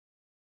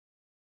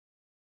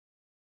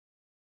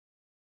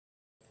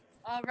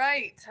All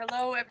right.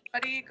 Hello,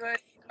 everybody. Good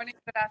morning,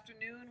 good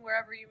afternoon,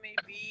 wherever you may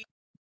be.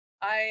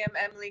 I am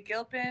Emily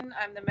Gilpin.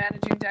 I'm the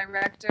Managing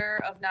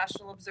Director of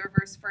National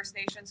Observer's First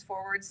Nations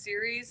Forward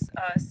series,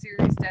 a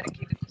series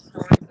dedicated to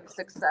stories of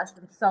success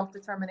and self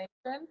determination.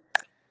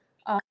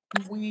 Um,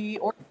 we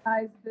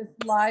organized this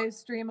live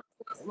stream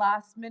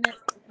last minute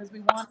because we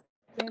wanted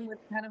to in with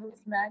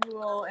Kanahus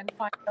Manuel and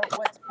find out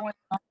what's going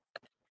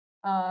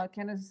on.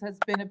 Kanahus has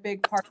been a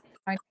big part of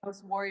Tiny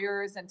House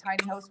Warriors and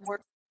Tiny House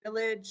Warriors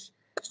Village,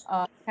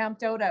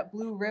 camped out at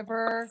Blue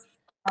River,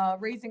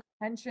 raising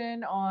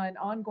attention on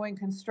ongoing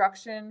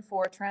construction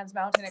for Trans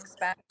Mountain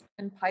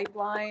Expansion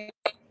Pipeline,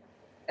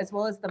 as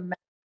well as the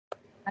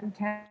man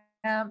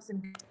camps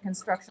and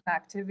construction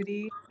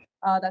activity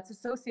that's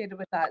associated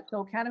with that.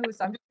 So, Kanahus,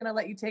 I'm just going to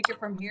let you take it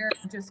from here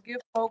and just give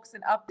folks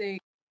an update.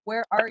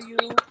 Where are you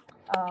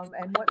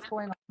and what's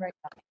going on right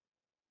now?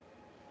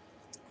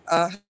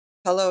 Uh,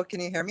 Hello, can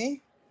you hear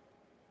me?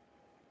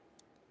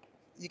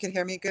 You can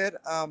hear me good?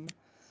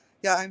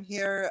 Yeah, I'm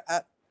here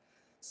at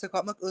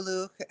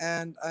Secwepemc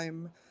and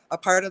I'm a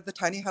part of the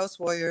Tiny House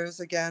Warriors.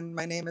 Again,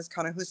 my name is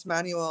Kanahus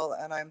Manuel,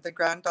 and I'm the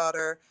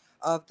granddaughter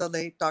of the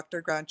late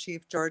Dr. Grand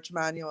Chief George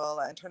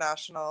Manuel,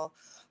 international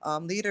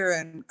leader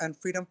and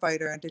freedom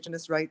fighter,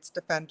 Indigenous rights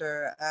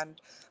defender.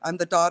 And I'm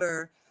the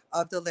daughter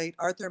of the late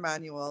Arthur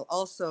Manuel,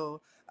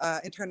 also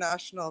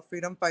international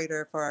freedom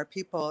fighter for our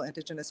people,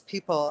 Indigenous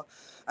people.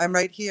 I'm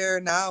right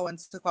here now in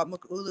Secwepemc.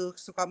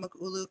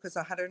 Secwepemc is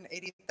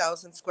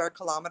 180,000 square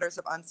kilometers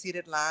of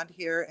unceded land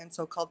here in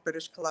so-called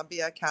British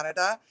Columbia,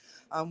 Canada.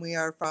 We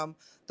are from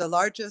the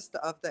largest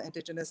of the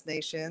Indigenous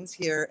nations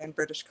here in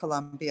British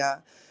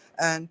Columbia.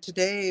 And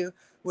today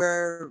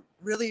we're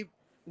really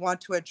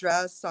want to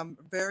address some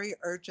very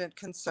urgent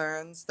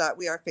concerns that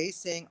we are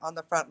facing on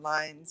the front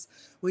lines.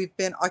 We've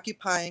been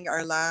occupying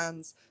our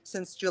lands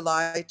since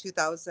July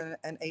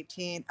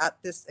 2018 at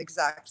this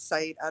exact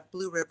site at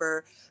Blue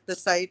River, the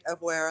site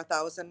of where a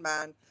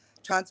 1,000-man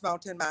Trans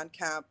Mountain Man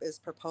Camp is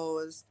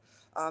proposed.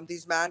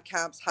 These man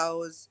camps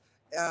house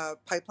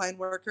pipeline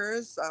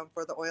workers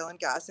for the oil and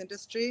gas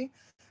industry.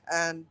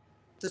 And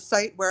the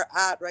site we're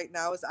at right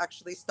now is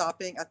actually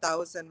stopping a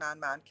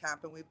 1,000-man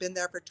camp, and we've been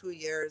there for 2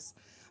 years.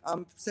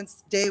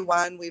 Since day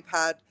one, we've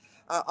had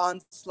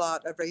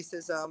onslaught of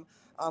racism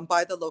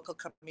by the local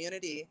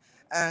community,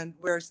 and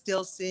we're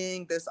still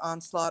seeing this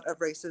onslaught of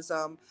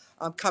racism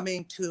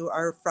coming to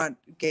our front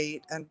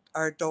gate and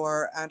our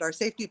door and our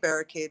safety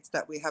barricades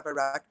that we have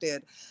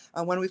erected.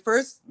 When we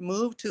first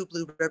moved to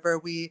Blue River,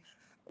 we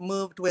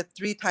moved with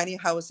 3 tiny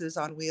houses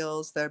on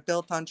wheels. They're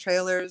built on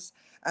trailers,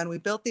 and we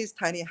built these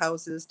tiny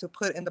houses to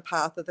put in the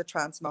path of the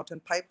Trans Mountain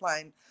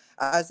Pipeline.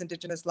 As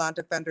Indigenous land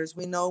defenders,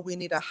 we know we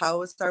need to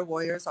house our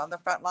warriors on the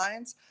front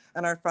lines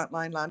and our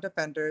frontline land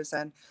defenders.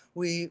 And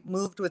we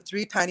moved with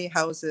 3 tiny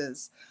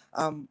houses.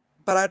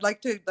 But I'd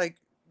like to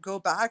go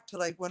back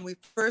to when we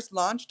first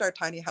launched our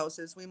tiny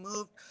houses. We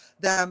moved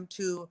them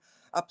to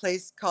a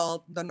place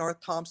called the North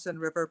Thompson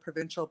River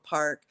Provincial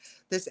Park.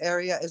 This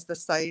area is the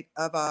site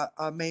of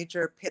a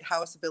major pit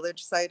house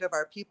village site of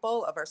our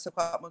people, of our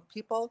Secwepemc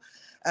people,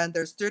 and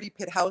there's 30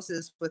 pit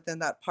houses within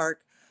that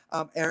park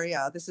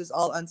area. This is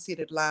all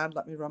unceded land,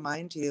 let me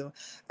remind you.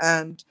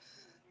 And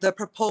the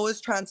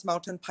proposed Trans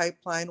Mountain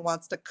Pipeline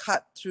wants to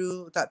cut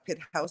through that pit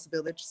house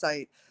village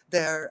site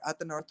there at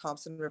the North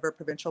Thompson River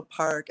Provincial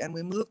Park. And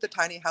we moved the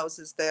tiny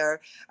houses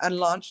there and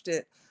launched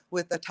it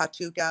with a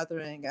tattoo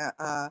gathering,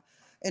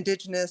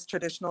 Indigenous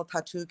traditional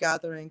tattoo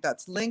gathering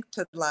that's linked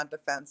to land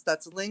defense,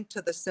 that's linked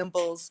to the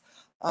symbols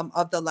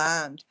of the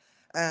land.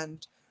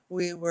 And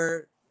we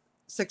were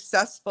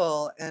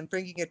successful in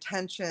bringing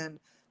attention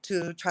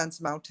to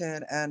Trans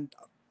Mountain.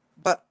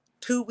 But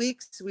 2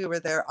 weeks we were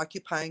there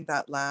occupying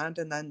that land,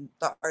 and then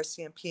the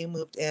RCMP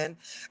moved in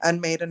and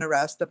made an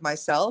arrest of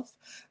myself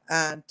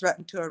and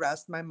threatened to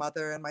arrest my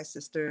mother and my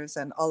sisters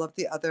and all of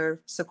the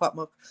other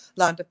Secwepemc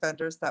land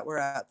defenders that were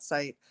at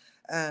site.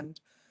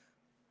 And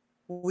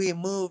we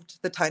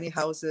moved the tiny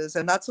houses,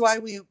 and that's why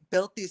we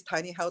built these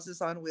tiny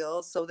houses on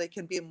wheels, so they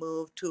can be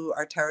moved to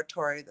our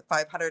territory. The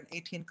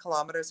 518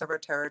 kilometers of our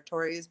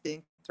territory is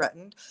being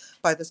threatened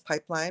by this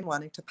pipeline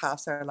wanting to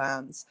pass our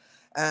lands.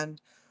 And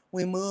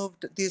we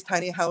moved these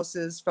tiny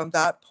houses from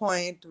that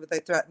point. They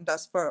threatened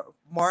us for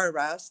more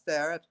arrests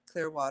there at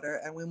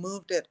Clearwater, and we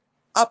moved it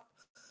up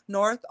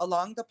north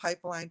along the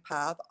pipeline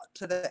path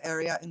to the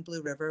area in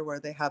Blue River where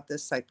they have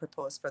this site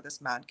proposed for this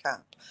man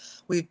camp.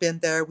 We've been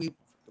there, we've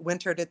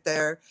wintered it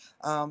there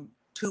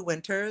 2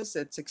 winters.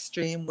 It's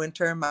extreme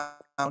winter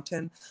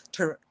mountain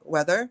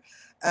weather.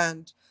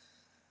 And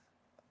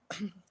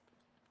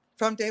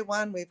from day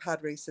one, we've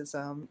had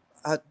racism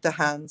at the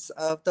hands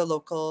of the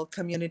local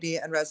community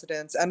and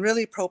residents, and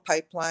really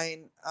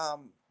pro-pipeline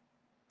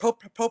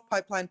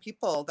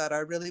people that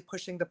are really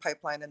pushing the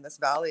pipeline in this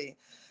valley.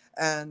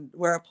 And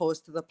we're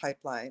opposed to the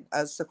pipeline.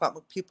 As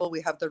Secwepemc people,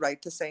 we have the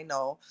right to say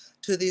no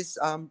to these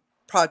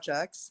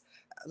projects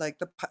like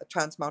the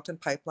Trans Mountain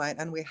Pipeline.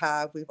 And we've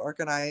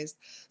organized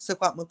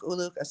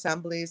Secwepemc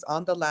assemblies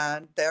on the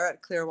land there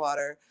at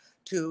Clearwater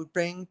to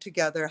bring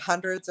together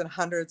hundreds and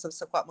hundreds of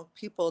Secwepemc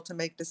people to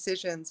make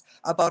decisions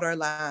about our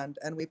land.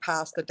 And we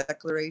passed a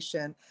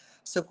declaration,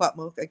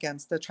 Secwepemc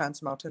Against the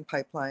Trans Mountain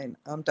Pipeline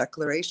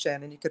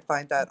declaration. And you could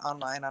find that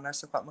online on our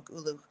Secwepemc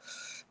Ulu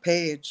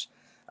page.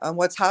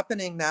 What's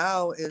happening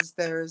now is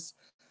there's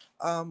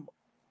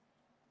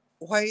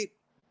white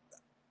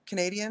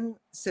Canadian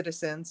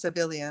citizens,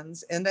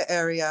 civilians in the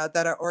area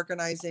that are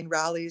organizing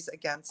rallies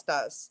against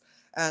us.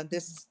 And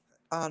this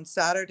on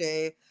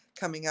Saturday,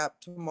 coming up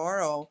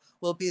tomorrow,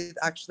 will be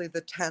actually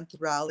the 10th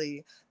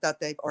rally that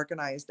they've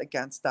organized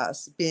against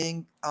us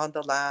being on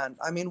the land.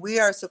 I mean, we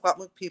are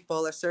Secwepemc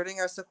people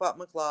asserting our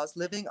Secwepemc laws,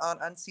 living on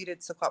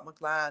unceded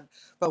Secwepemc land,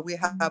 but we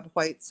have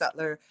white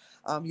settler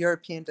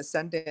European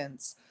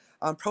descendants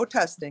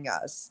protesting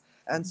us.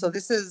 And so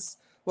this is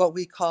what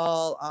we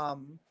call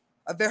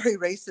a very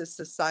racist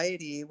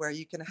society where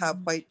you can have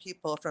white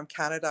people from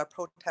Canada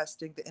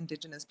protesting the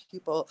Indigenous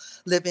people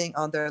living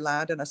on their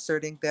land and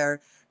asserting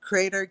their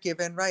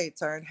creator-given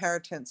rights, our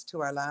inheritance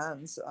to our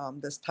lands.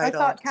 This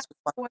title. I thought Canada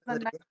was a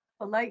nice,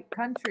 polite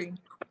country.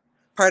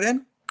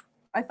 Pardon?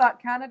 I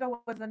thought Canada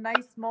was a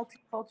nice,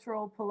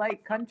 multicultural,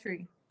 polite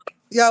country.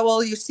 Yeah,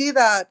 well, you see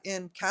that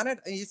in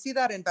Canada, you see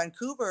that in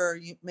Vancouver,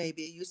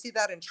 maybe. You see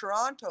that in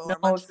Toronto or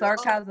Montreal.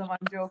 Sarcasm,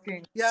 I'm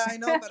joking. Yeah, I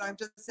know, but I'm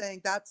just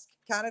saying that's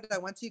Canada.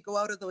 Once you go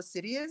out of those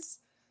cities,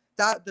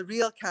 that the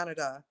real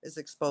Canada is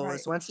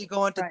exposed. Once you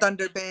go into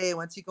Thunder Bay,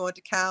 once you go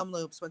into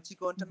Kamloops, once you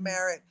go into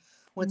Merritt,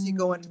 once you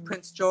go into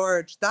Prince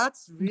George,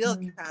 that's real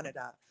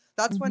Canada.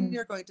 That's when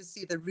you're going to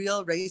see the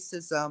real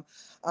racism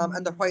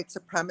and the white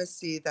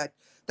supremacy that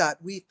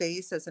we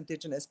face as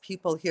Indigenous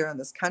people here in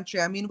this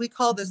country. I mean, we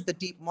call this the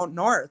deep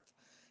north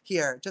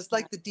here, just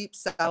like the deep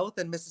south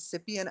in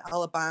Mississippi and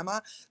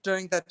Alabama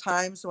during the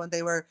times when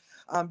they were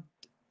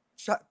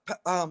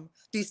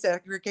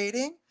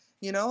desegregating,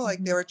 you know,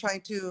 like they were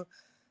trying to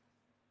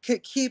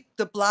keep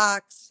the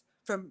blacks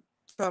from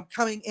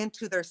coming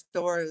into their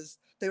stores.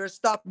 They were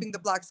stopping the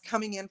blacks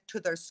coming into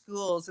their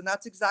schools. And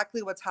that's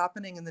exactly what's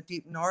happening in the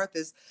deep north,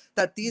 is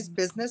that these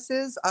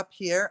businesses up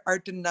here are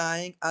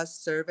denying us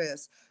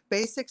service,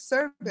 basic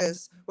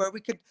service, where we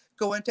could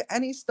go into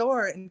any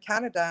store in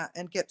Canada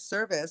and get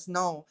service.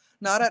 No,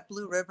 not at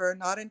Blue River,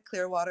 not in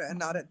Clearwater, and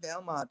not at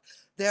Valemount.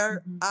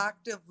 They're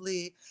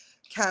actively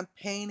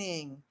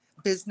campaigning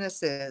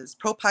businesses.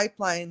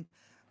 Pro-pipeline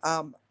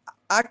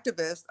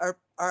activists are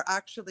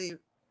actually,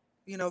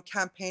 you know,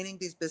 campaigning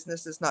these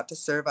businesses not to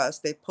serve us.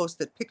 They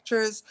posted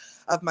pictures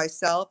of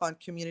myself on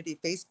community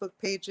Facebook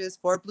pages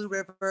for Blue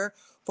River,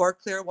 for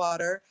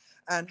Clearwater,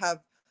 and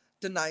have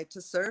denied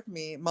to serve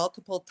me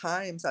multiple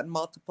times at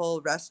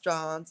multiple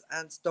restaurants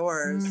and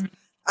stores.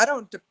 I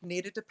don't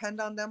need to depend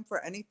on them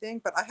for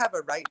anything, but I have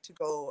a right to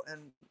go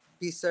and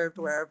be served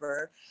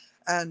wherever.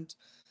 And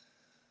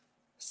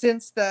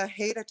since the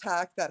hate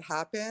attack that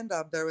happened,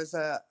 there was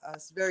a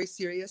very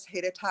serious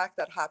hate attack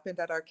that happened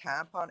at our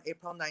camp on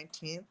April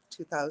 19th,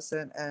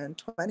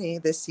 2020,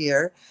 this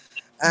year.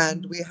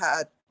 And we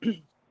had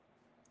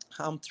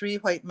 3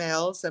 white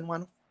males and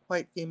 1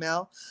 white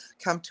female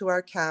come to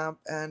our camp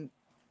and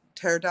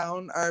tear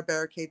down our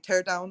barricade,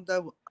 tear down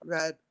the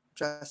red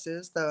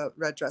dresses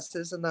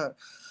and the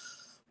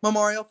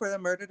memorial for the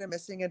murdered and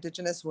missing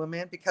Indigenous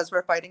women, because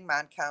we're fighting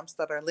man camps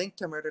that are linked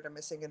to murdered and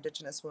missing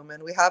Indigenous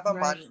women. We have a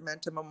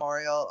monument, a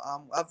memorial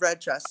of red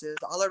dresses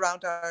all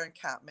around our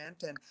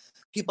encampment, and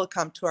people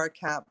come to our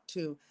camp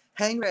to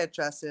hang red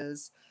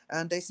dresses.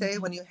 And they say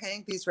when you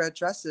hang these red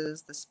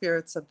dresses, the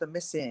spirits of the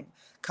missing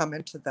come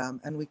into them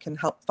and we can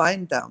help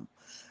find them.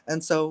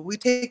 And so we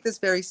take this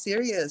very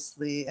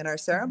seriously in our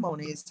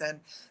ceremonies. And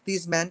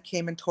these men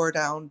came and tore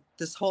down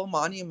this whole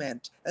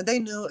monument, and they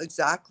knew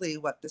exactly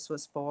what this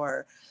was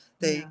for.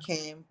 They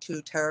came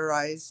to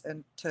terrorize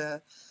and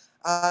to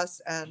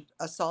us and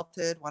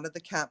assaulted one of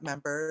the camp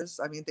members.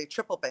 I mean, they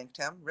triple banked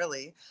him,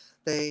 really.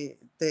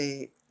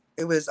 It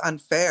was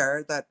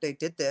unfair that they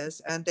did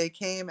this, and they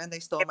came and they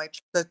stole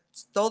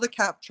stole the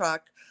camp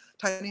truck,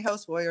 tiny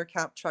house warrior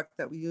camp truck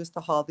that we used to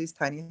haul these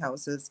tiny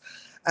houses,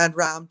 and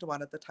rammed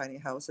one of the tiny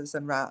houses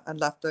and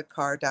left the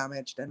car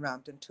damaged and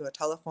rammed into a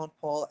telephone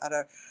pole at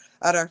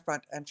our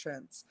front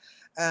entrance.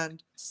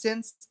 And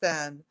since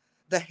then,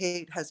 the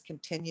hate has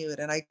continued.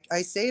 And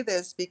I say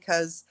this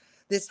because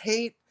this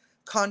hate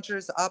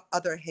conjures up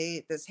other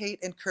hate. This hate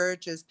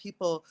encourages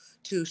people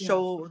to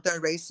show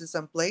their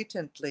racism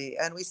blatantly.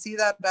 And we see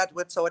that at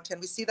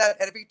Wet'suwet'en. We see that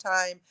every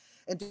time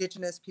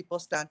Indigenous people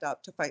stand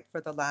up to fight for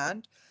the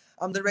land.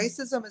 The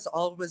racism is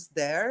always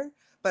there,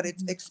 but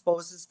it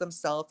exposes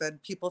themselves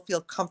and people feel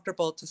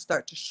comfortable to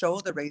start to show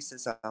the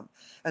racism.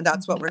 And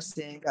that's what we're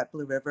seeing at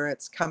Blue River.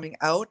 It's coming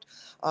out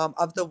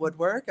of the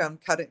woodwork,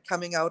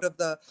 coming out of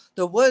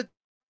the wood.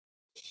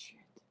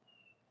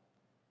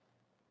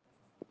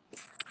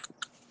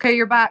 Okay,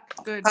 you're back.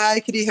 Good. Hi,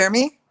 could you hear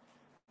me?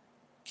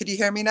 Could you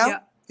hear me now? Yeah.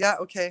 Yeah,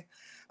 okay.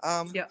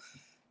 Yeah.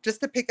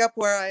 Just to pick up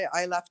where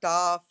I left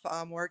off,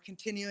 we're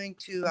continuing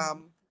to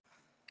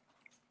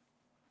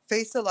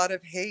face a lot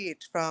of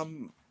hate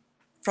from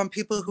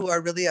people who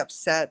are really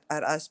upset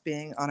at us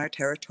being on our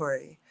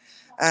territory.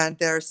 And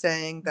they're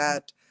saying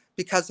that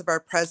because of our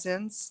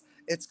presence,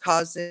 it's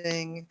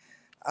causing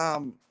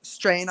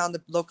strain on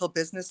the local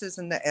businesses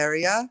in the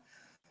area.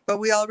 But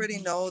we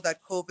already know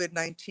that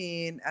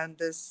COVID-19 and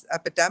this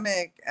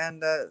epidemic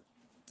and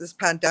this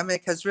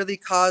pandemic has really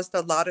caused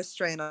a lot of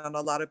strain on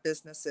a lot of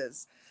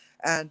businesses.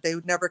 And they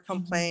never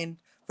complained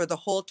for the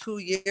whole 2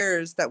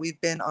 years that we've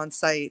been on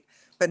site.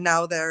 But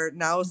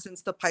now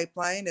since the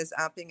pipeline is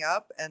amping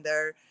up and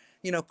they're,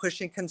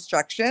 pushing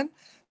construction,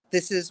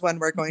 this is when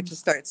we're going to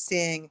start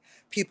seeing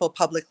people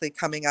publicly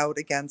coming out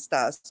against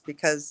us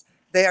because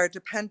they are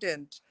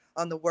dependent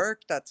on the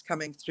work that's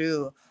coming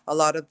through a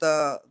lot of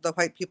the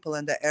white people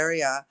in the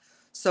area.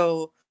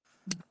 So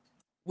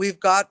we've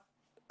got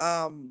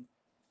a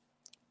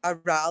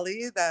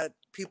rally that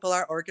people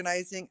are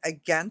organizing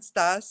against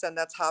us, and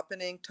that's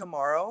happening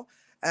tomorrow.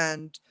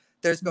 And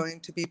there's going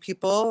to be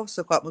people,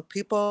 Secwepemc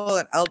people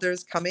and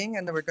elders coming,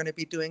 and then we're going to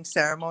be doing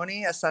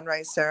a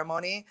sunrise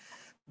ceremony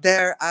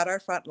there at our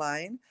front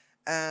line.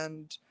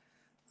 And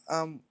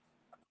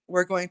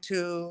we're going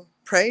to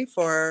pray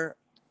for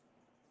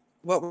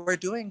what we're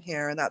doing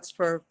here, and that's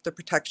for the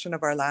protection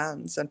of our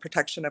lands and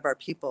protection of our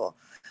people,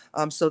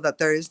 so that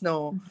there is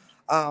no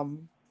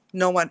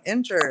one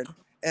injured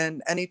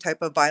in any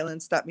type of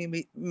violence that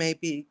may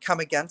be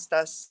come against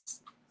us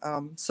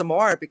some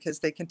more, because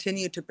they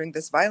continue to bring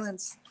this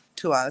violence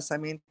to us. I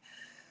mean,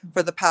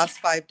 for the past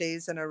 5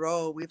 days in a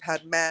row, we've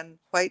had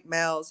white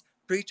males,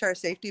 breach our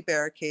safety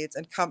barricades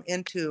and come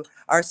into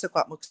our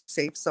Secwepemc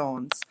safe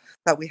zones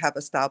that we have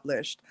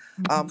established.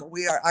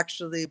 We are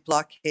actually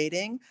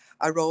blockading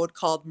a road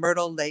called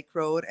Myrtle Lake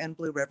Road and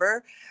Blue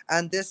River,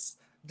 and this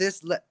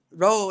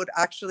road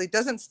actually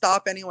doesn't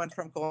stop anyone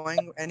from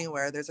going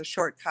anywhere. There's a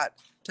shortcut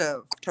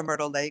to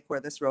Myrtle Lake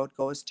where this road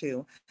goes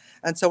to.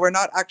 And so we're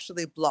not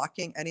actually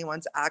blocking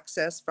anyone's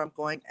access from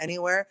going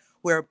anywhere.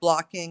 We're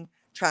blocking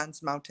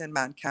Trans Mountain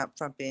Man Camp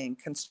from being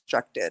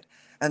constructed.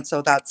 And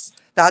so that's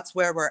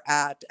where we're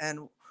at.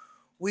 And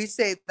we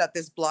say that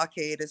this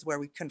blockade is where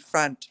we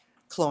confront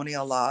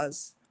colonial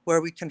laws,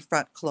 where we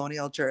confront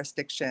colonial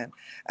jurisdiction,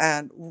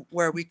 and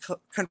where we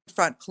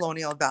confront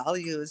colonial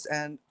values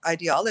and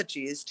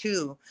ideologies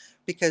too,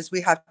 because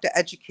we have to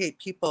educate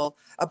people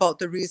about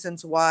the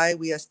reasons why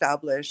we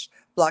establish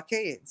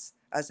blockades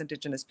as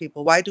Indigenous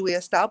people. Why do we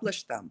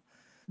establish them?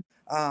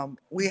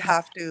 We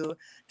have to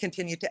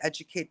continue to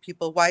educate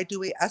people. Why do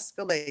we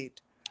escalate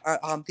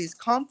these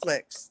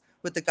conflicts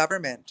with the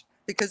government?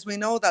 Because we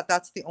know that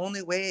that's the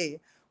only way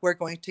we're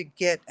going to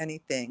get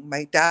anything.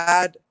 My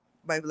dad,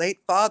 my late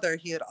father,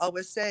 he would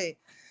always say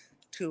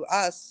to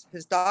us,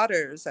 his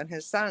daughters and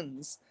his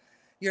sons,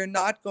 they're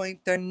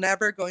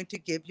never going to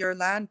give your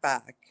land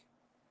back.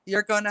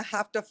 You're going to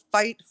have to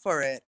fight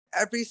for it.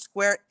 Every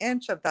square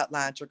inch of that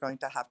land, you're going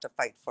to have to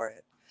fight for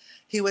it.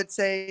 He would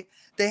say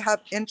they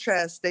have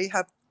interest, they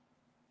have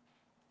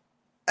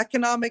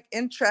economic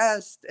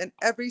interest in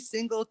every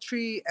single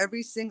tree,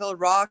 every single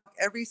rock,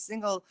 every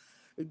single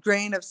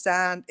grain of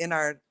sand in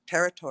our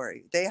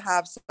territory. They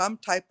have some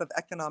type of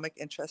economic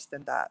interest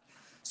in that.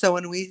 So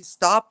when we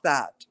stop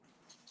that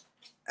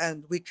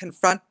and we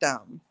confront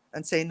them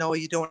and say, no,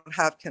 you don't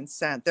have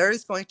consent, there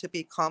is going to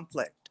be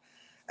conflict.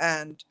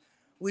 And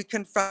we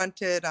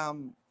confronted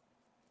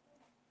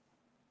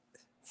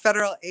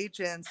federal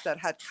agents that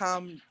had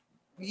come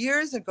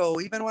years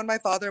ago, even when my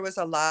father was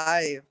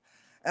alive,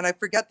 and I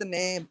forget the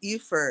name,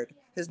 Eford.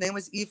 His name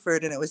was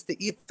Eford, and it was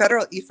the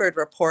federal Eford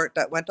report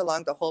that went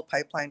along the whole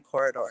pipeline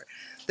corridor.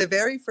 The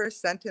very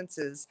first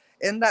sentences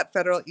in that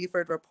federal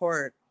Eford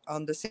report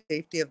on the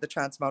safety of the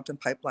Trans Mountain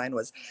Pipeline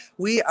was,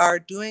 we are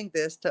doing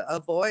this to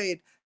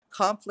avoid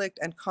conflict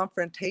and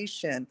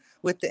confrontation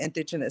with the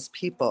Indigenous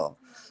people.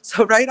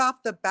 So right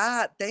off the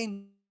bat,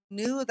 they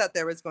knew that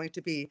there was going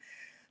to be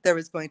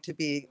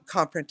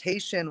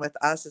confrontation with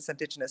us as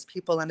Indigenous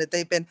people, and that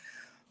they've been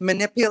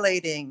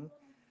manipulating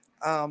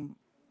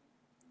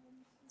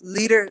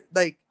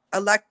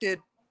elected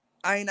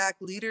INAC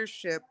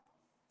leadership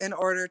in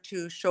order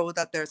to show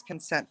that there's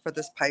consent for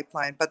this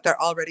pipeline, but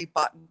they're already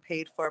bought and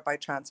paid for by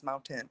Trans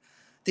Mountain.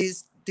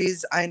 These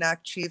INAC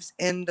chiefs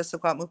in the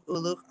Secwepemc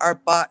Uluk are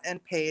bought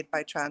and paid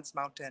by Trans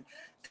Mountain.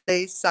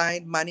 They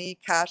signed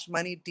cash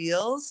money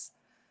deals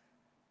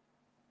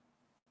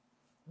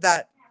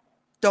that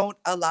don't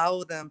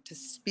allow them to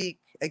speak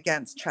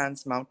against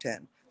Trans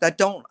Mountain, that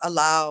don't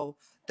allow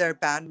their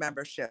band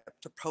membership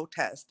to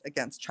protest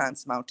against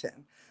Trans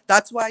Mountain.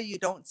 That's why you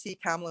don't see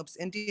Kamloops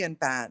Indian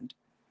Band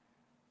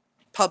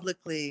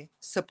publicly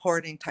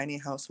supporting Tiny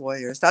House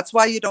Warriors. That's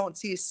why you don't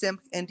see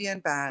Simp Indian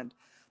Band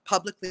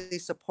publicly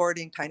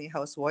supporting Tiny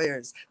House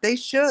Warriors. They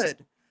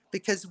should,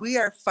 because we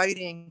are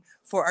fighting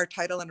for our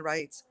title and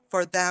rights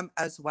for them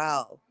as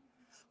well.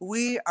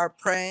 We are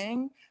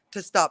praying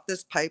to stop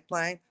this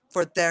pipeline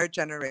for their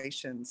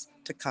generations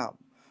to come.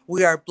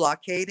 We are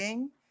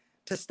blockading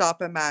to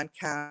stop a man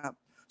camp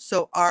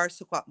so our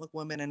Secwepemc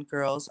women and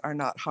girls are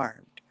not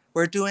harmed.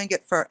 We're doing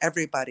it for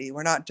everybody.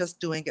 We're not just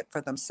doing it for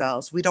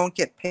themselves. We don't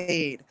get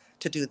paid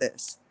to do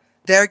this.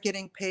 They're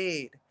getting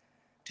paid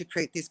to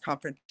create these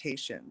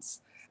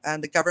confrontations.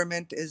 And the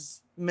government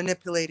is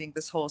manipulating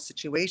this whole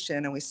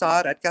situation. And we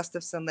saw it at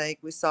Gustafson Lake.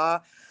 We saw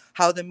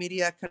how the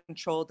media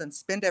controlled and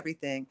spinned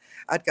everything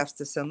at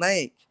Gustafson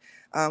Lake.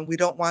 We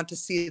don't want to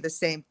see the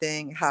same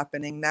thing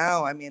happening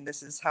now. I mean,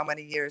 this is how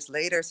many years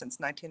later, since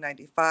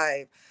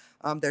 1995.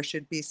 There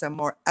should be some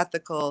more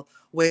ethical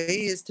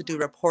ways to do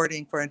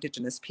reporting for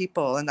Indigenous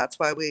people. And that's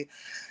why we,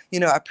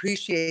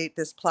 appreciate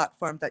this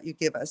platform that you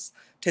give us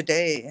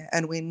today.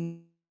 And we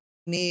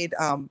need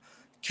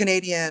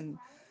Canadian,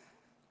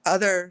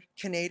 other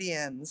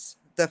Canadians,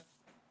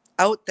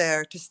 out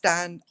there to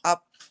stand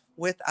up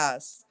with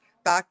us.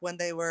 Back when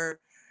they were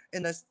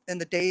in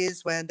the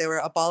days when they were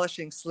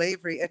abolishing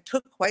slavery, it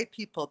took white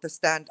people to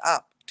stand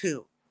up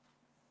too.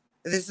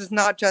 This is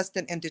not just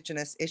an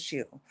Indigenous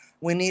issue.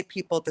 We need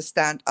people to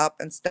stand up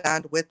and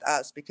stand with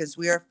us because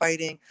we are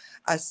fighting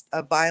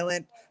a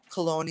violent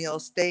colonial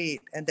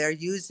state, and they're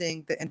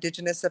using the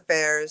Indigenous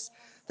Affairs,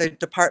 the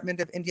Department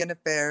of Indian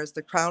Affairs,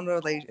 the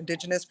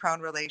Indigenous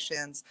Crown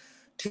Relations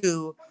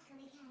to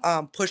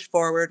push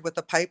forward with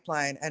the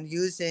pipeline, and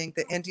using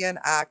the Indian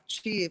Act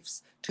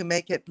chiefs to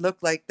make it look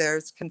like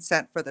there's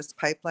consent for this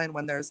pipeline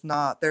when there's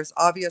not. There's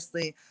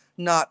obviously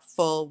not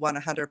full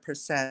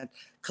 100%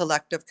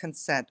 collective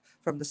consent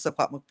from the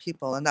Secwepemc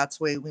people, and that's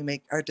why we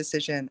make our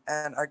decision,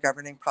 and our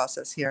governing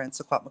process here in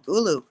Secwepemc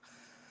Ulu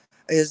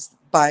is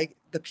by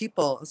the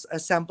people's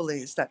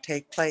assemblies that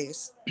take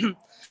place.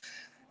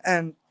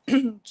 And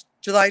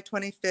July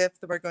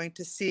 25th, we're going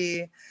to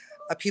see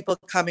people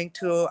coming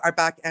to our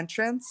back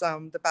entrance.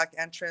 The back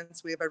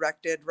entrance, we have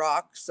erected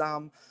rocks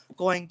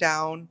going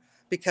down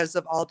because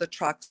of all the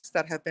trucks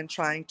that have been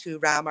trying to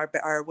ram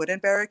our wooden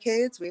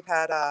barricades. We've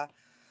had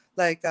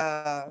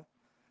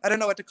I don't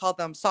know what to call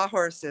them,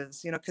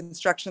 sawhorses,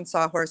 construction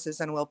sawhorses,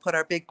 and we'll put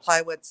our big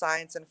plywood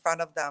signs in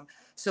front of them.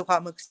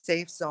 Secwepemc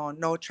safe zone,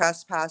 no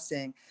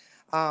trespassing.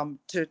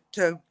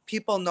 To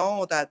people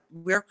know that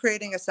we're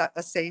creating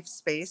a safe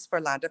space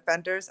for land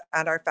defenders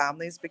and our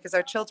families, because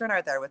our children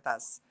are there with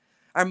us.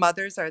 Our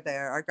mothers are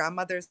there, our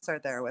grandmothers are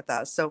there with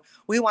us. So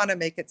we want to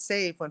make it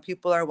safe when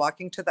people are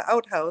walking to the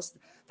outhouse,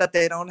 that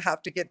they don't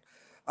have to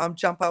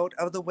jump out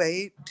of the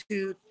way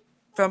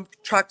from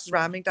trucks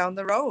ramming down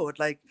the road.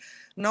 Like,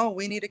 no,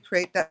 we need to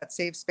create that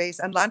safe space.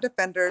 And land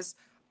defenders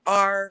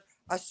are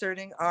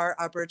asserting our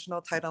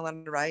Aboriginal title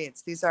and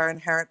rights. These are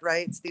inherent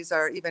rights. These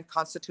are even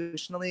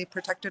constitutionally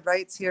protected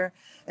rights here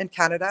in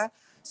Canada.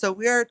 So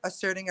we are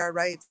asserting our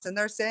rights. And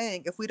they're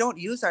saying, if we don't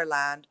use our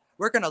land,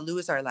 we're going to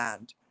lose our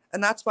land.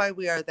 And that's why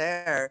we are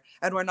there.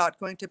 And we're not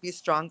going to be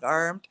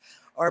strong-armed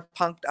or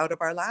punked out of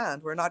our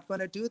land. We're not going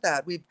to do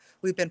that.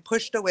 We've been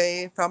pushed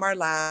away from our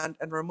land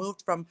and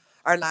removed from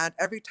our land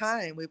every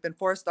time. We've been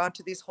forced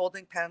onto these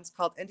holding pens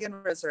called Indian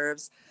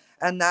reserves.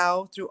 And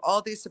now, through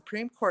all these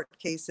Supreme Court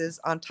cases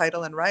on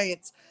title and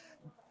rights,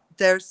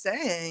 they're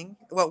saying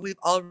what we've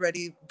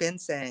already been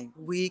saying.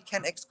 We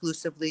can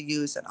exclusively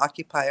use and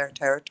occupy our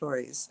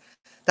territories.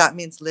 That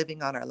means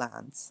living on our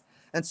lands.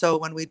 And so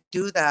when we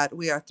do that,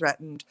 we are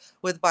threatened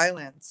with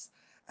violence.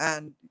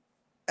 And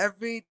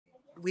every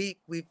week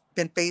we've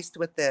been faced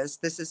with this.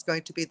 This is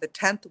going to be the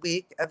 10th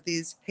week of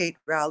these hate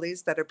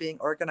rallies that are being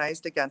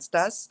organized against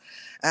us.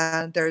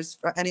 And there's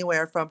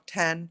anywhere from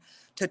 10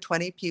 to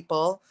 20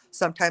 people,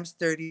 sometimes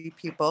 30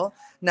 people.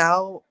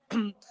 Now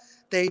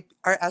they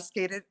are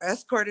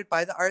escorted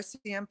by the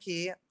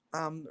RCMP,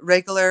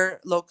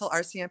 regular local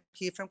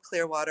RCMP from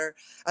Clearwater,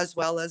 as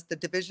well as the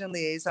division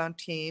liaison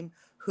team,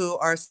 who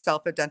are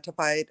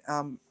self-identified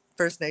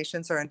First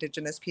Nations or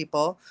Indigenous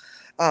people,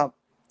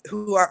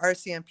 who are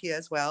RCMP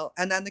as well,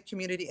 and then the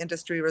Community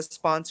Industry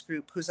Response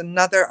Group, who's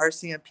another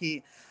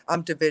RCMP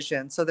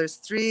division. So there's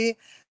 3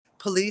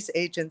 police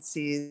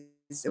agencies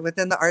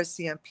within the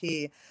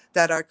RCMP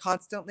that are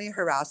constantly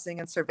harassing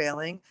and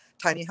surveilling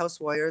tiny house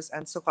warriors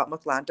and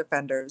Secwepemc land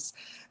defenders.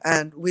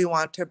 And we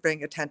want to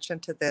bring attention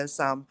to this.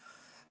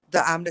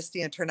 The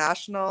Amnesty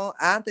International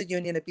and the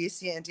Union of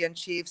BC Indian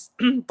Chiefs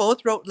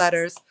both wrote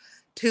letters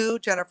to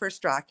Jennifer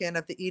Strachan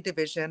of the E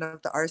Division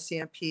of the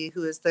RCMP,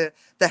 who is the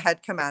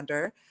head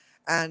commander,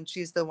 and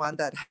she's the one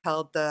that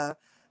held the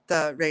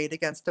raid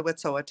against the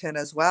Wet'suwet'en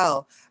as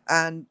well.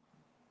 And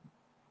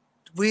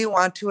we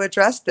want to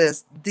address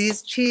this.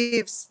 These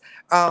chiefs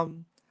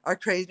are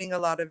creating a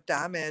lot of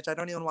damage. I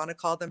don't even want to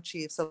call them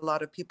chiefs. A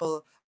lot of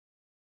people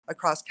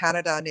across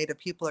Canada, Native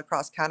people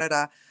across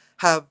Canada,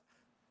 have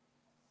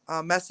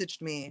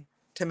messaged me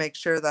to make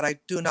sure that I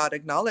do not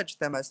acknowledge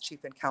them as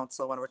chief and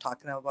council when we're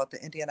talking about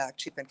the Indian Act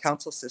chief and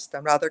council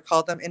system. Rather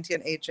call them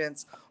Indian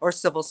agents or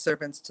civil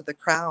servants to the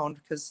crown,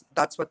 because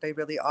that's what they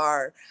really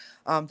are.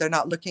 They're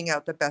not looking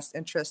at the best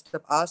interest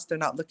of us. They're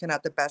not looking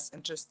at the best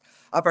interest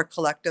of our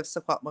collective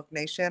Secwepemc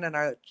nation and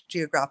our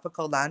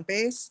geographical land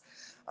base.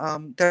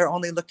 They're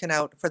only looking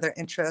out for their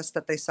interests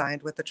that they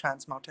signed with the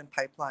Trans Mountain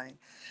Pipeline.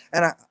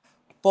 And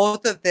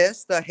both of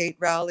this, the hate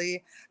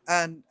rally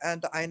and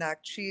the INAC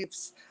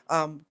chiefs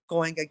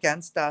going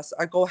against us,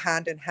 go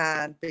hand in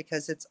hand,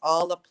 because it's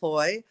all a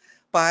ploy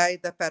by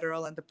the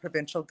federal and the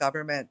provincial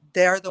government.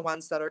 They're the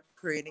ones that are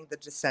creating the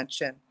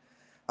dissension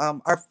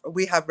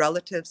We have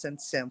relatives in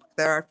Simk.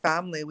 They're our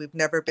family. We've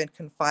never been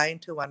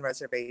confined to one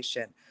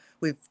reservation.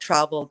 We've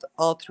traveled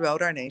all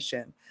throughout our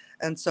nation.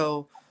 And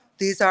so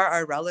these are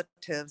our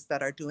relatives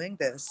that are doing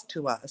this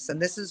to us. And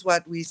this is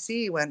what we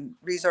see when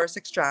resource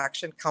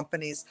extraction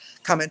companies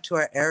come into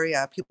our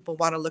area. People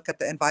want to look at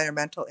the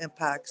environmental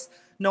impacts.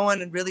 No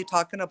one really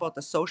talking about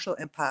the social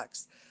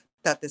impacts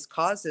that this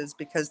causes,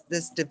 because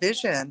this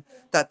division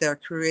that they're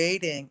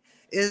creating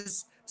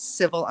is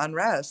civil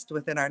unrest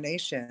within our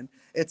nation.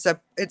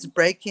 It's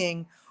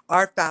breaking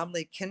our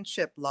family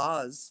kinship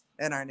laws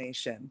in our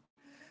nation,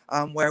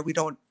 where we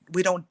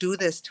don't do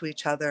this to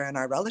each other and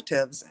our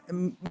relatives,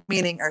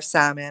 meaning our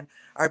salmon,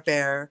 our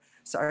bear,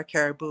 so our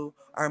caribou,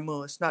 our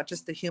moose, not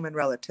just the human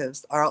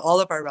relatives, all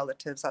of our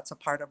relatives. That's a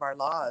part of our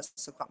laws,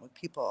 Secwepemc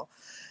people.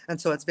 And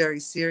so it's very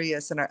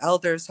serious. And our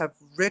elders have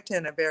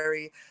written a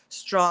very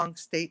strong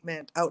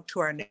statement out to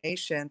our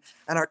nation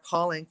and are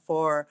calling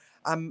for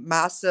a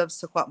massive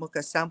Secwepemc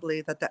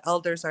assembly that the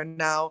elders are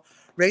now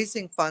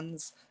raising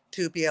funds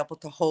to be able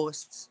to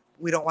host.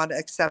 We don't want to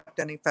accept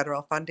any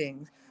federal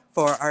funding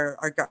for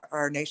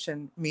our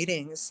nation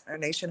meetings, our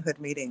nationhood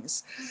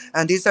meetings.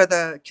 And these are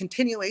the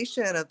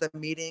continuation of the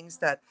meetings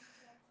that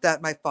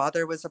my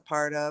father was a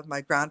part of,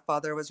 my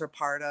grandfather was a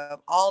part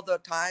of, all the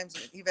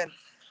times, even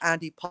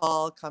Andy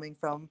Paul coming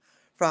from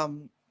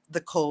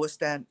the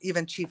coast, and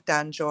even Chief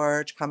Dan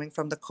George coming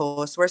from the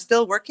coast. We're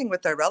still working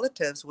with our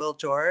relatives, Will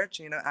George,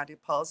 Andy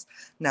Paul's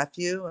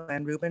nephew,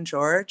 and Reuben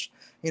George,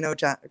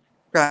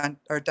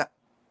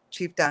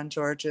 Chief Dan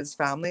George's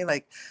family.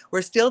 Like,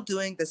 we're still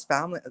doing this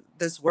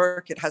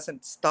work. It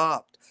hasn't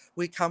stopped.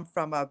 We come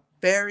from a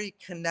very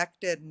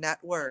connected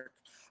network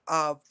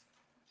of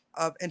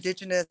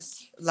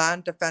Indigenous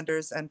land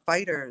defenders and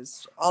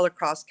fighters all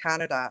across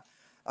Canada.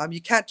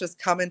 You can't just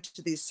come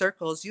into these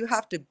circles. You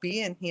have to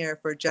be in here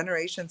for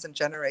generations and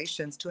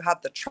generations to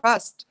have the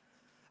trust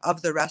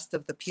of the rest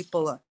of the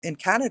people in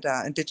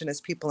Canada, Indigenous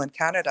people in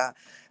Canada.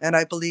 And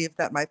I believe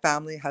that my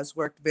family has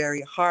worked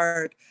very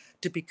hard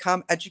to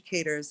become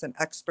educators and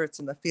experts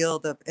in the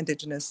field of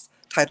Indigenous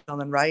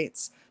title and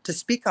rights to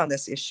speak on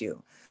this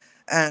issue.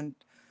 And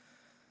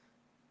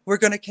we're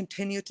going to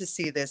continue to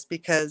see this,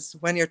 because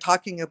when you're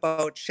talking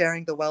about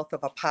sharing the wealth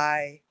of a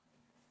pie,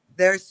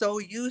 they're so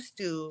used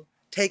to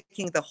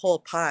taking the whole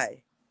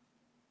pie,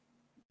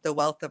 the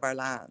wealth of our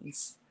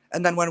lands.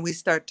 And then when we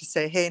start to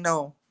say, hey,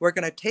 no, we're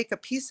going to take a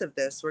piece of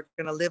this, we're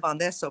going to live on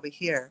this over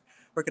here,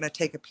 we're going to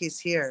take a piece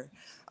here,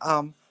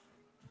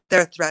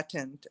 they're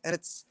threatened. And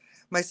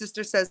my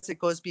sister says it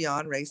goes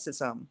beyond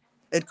racism.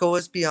 It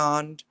goes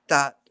beyond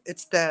that.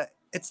 It's that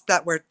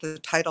we're the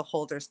title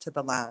holders to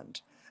the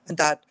land. And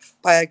that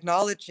by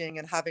acknowledging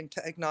and having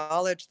to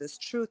acknowledge this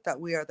truth that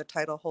we are the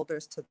title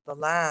holders to the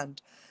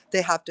land,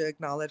 they have to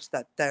acknowledge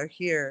that they're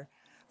here,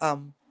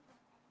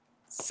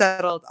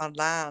 settled on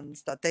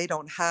lands that they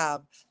don't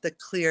have the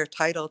clear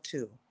title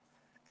to.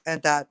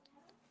 And that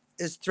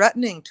is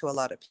threatening to a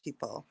lot of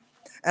people.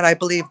 And I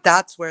believe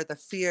that's where the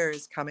fear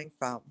is coming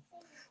from.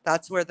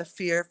 That's where the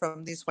fear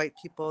from these white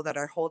people that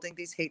are holding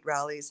these hate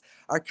rallies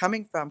are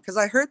coming from. Because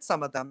I heard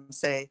some of them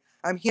say,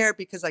 I'm here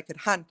because I could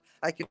hunt,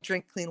 I could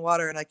drink clean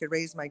water, and I could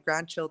raise my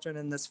grandchildren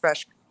in this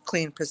fresh,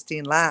 clean,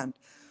 pristine land.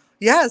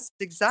 Yes,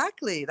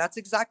 exactly. That's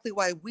exactly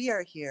why we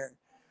are here.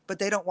 But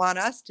they don't want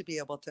us to be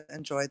able to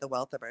enjoy the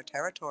wealth of our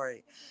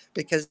territory,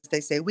 because they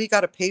say, we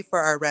got to pay for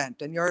our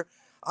rent, and you're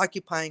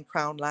occupying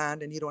Crown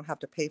land and you don't have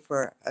to pay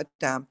for a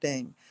damn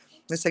thing.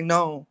 They say,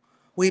 no,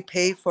 we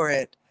pay for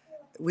it.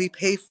 We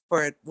pay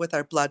for it with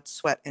our blood,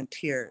 sweat, and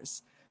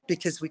tears,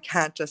 because we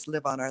can't just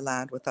live on our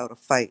land without a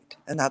fight.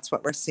 And that's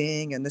what we're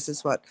seeing. And this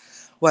is what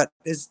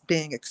is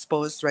being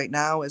exposed right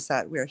now, is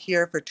that we're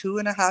here for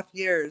 2.5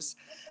 years.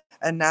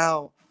 And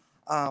now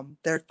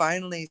they're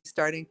finally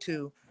starting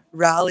to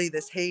rally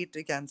this hate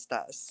against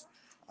us.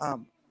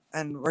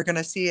 And we're going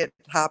to see it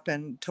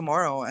happen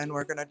tomorrow, and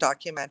we're going to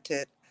document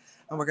it.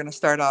 And we're going to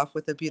start off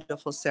with a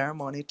beautiful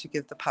ceremony to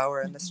give the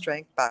power and the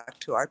strength back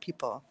to our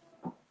people.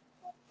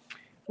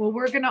 Well,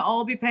 we're going to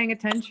all be paying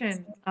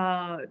attention,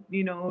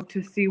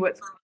 to see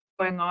what's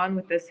going on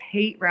with this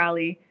hate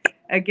rally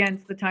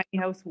against the Tiny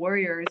House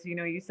Warriors.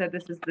 You said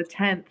this is the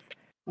 10th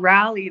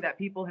rally that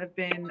people have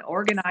been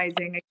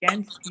organizing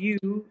against you.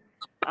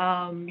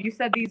 You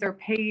said these are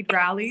paid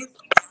rallies.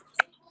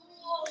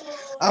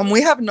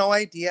 We have no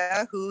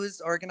idea who's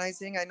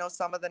organizing. I know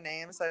some of the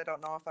names. I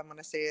don't know if I'm going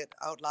to say it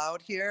out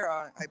loud here.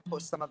 I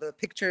post some of the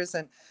pictures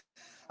and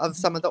of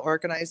some of the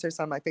organizers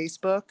on my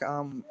Facebook.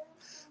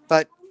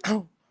 But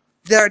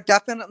they're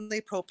definitely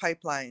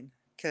pro-pipeline,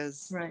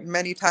 because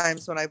many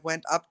times when I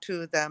went up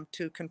to them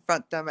to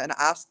confront them and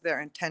ask their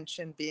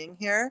intention being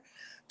here,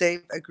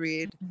 they've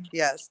agreed,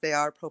 yes, they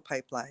are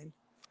pro-pipeline.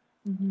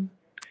 Mm-hmm.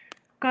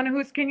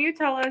 Kanahus, can you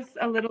tell us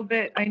a little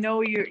bit? I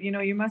know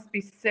you must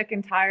be sick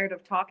and tired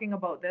of talking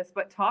about this,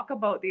 but talk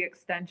about the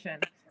extension.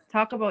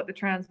 Talk about the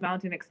Trans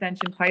Mountain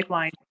Extension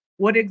Pipeline.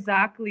 What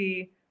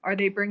exactly are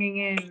they bringing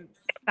in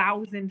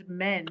 1,000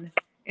 men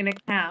in a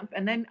camp?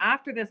 And then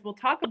after this, we'll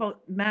talk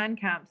about man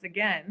camps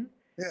again.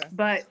 Yeah.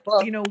 But,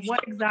 Well, you know,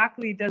 what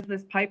exactly does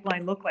this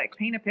pipeline look like?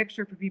 Paint a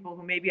picture for people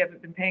who maybe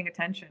haven't been paying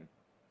attention.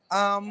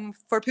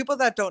 for people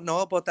that don't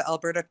know about the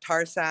Alberta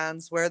tar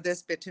sands, where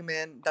this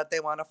bitumen that they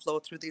want to flow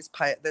through this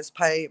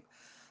pipeline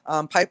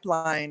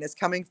is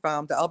coming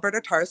from, the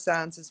Alberta tar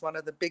sands is one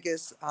of the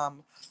biggest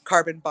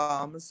carbon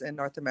bombs in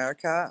North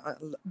America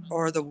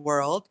or the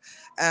world,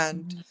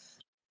 and Mhm.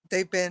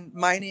 they've been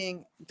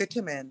mining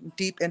bitumen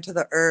deep into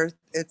the earth.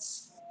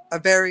 It's a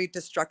very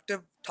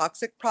destructive,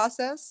 toxic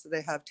process.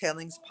 They have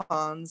tailings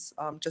ponds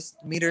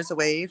just meters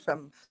away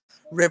from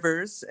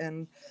rivers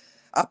and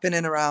up in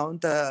and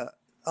around the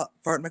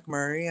Fort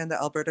McMurray and the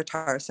Alberta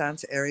tar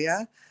sands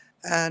area.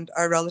 And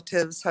our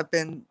relatives have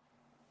been,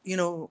 you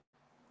know,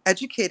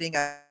 educating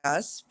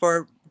us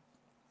for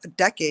a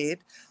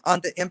decade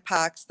on the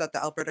impacts that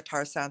the Alberta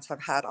tar sands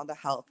have had on the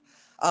health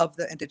of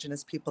the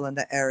Indigenous people in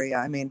the area.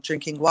 I mean,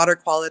 drinking water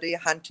quality,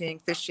 hunting,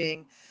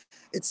 fishing,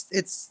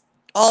 it's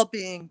all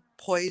being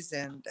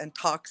poisoned and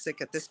toxic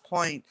at this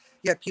point.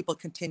 Yet people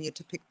continue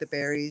to pick the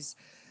berries.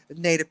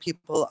 Native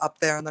people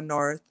up there in the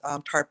north,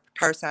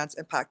 tar sands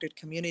impacted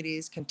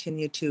communities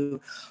continue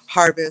to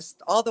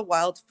harvest all the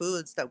wild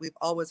foods that we've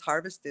always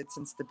harvested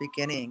since the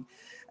beginning,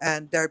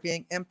 and they're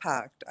being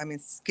impacted. I mean,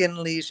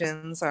 skin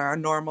lesions are a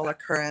normal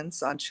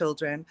occurrence on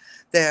children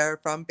there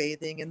from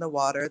bathing in the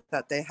water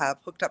that they have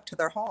hooked up to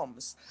their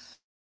homes.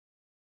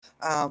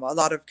 A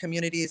lot of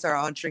communities are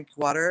on drink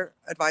water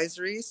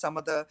advisories. Some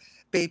of the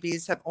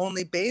babies have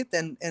only bathed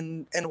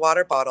in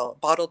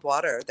bottled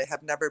water. They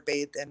have never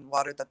bathed in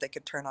water that they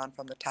could turn on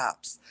from the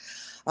taps.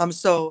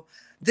 So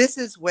this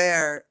is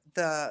where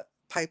the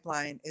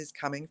pipeline is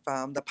coming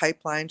from. The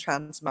pipeline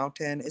Trans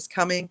Mountain is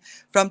coming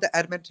from the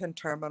Edmonton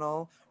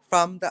terminal,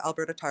 from the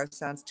Alberta tar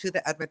sands to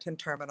the Edmonton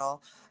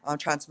terminal,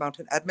 Trans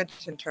Mountain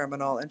Edmonton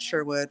terminal in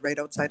Sherwood, right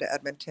outside of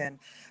Edmonton,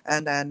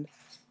 and then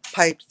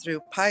piped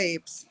through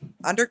pipes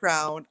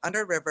underground,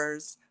 under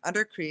rivers,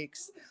 under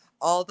creeks,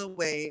 all the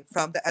way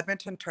from the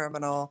Edmonton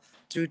terminal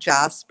through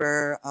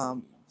Jasper,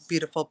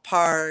 beautiful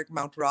park,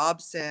 Mount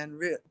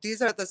Robson.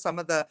 These are some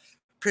of the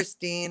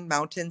pristine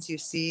mountains you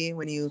see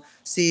when you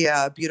see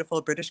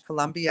beautiful British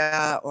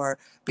Columbia or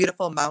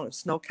beautiful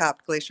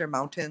snow-capped glacier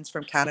mountains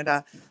from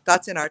Canada.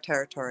 That's in our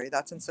territory.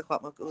 That's in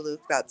Secwepemc-Uluk.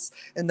 That's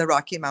in the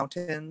Rocky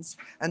Mountains,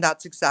 and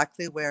that's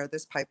exactly where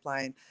this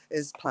pipeline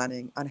is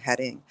planning on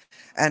heading.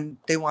 And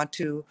they want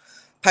to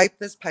pipe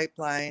this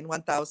pipeline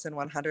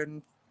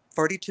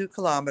 1,142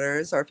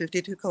 kilometers or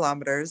 52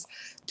 kilometers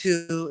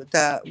to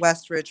the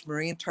Westridge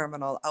Marine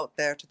Terminal out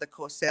there to the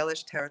Coast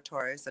Salish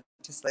territories, the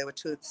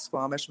Tsleil-Waututh,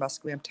 Squamish,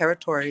 Musqueam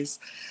territories.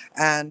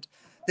 And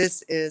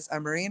this is a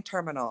marine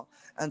terminal.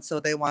 And so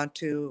they want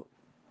to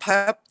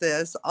pipe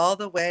this all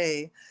the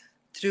way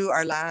through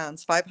our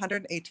lands,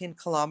 518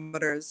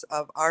 kilometers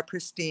of our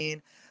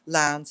pristine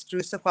lands through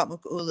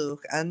Secwepemc-Uluk.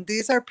 And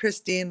these are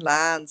pristine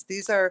lands.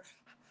 These are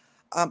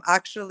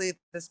actually,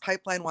 this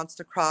pipeline wants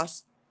to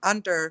cross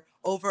under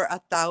over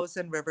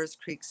 1,000 rivers,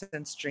 creeks,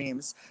 and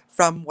streams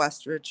from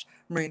Westridge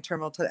Marine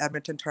Terminal to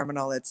Edmonton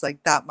Terminal. It's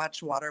like that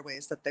much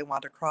waterways that they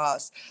want to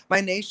cross.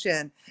 My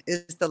nation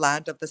is the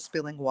land of the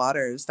spilling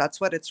waters. That's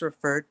what it's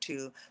referred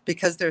to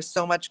because there's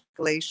so much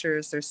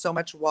glaciers, there's so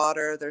much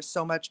water, there's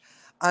so much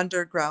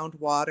underground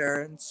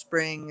water and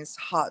springs,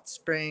 hot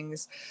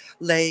springs,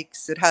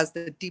 lakes. It has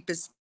the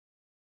deepest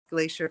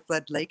glacier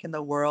flood lake in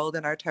the world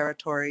in our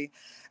territory.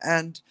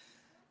 And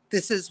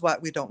this is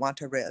what we don't want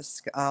to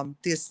risk.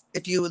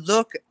 If you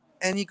look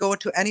and you go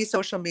to any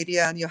social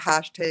media and you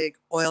hashtag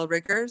oil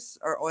riggers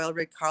or oil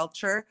rig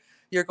culture,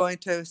 you're going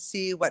to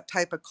see what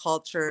type of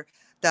culture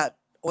that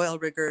oil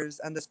riggers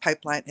and this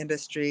pipeline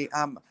industry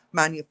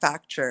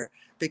manufacture,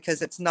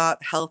 because it's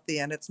not healthy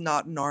and it's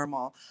not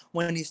normal.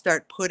 When you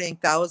start putting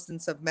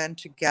thousands of men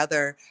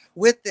together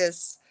with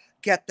this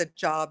get the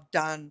job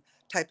done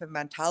type of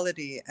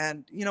mentality,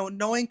 and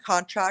knowing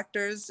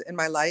contractors in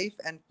my life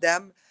and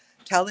them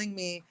telling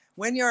me,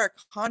 when you're a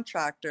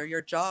contractor,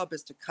 your job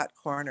is to cut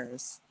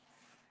corners.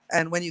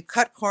 And when you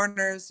cut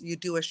corners, you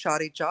do a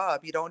shoddy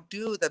job. You don't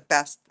do the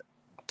best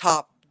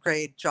top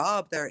grade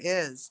job there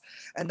is.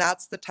 And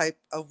that's the type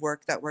of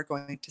work that we're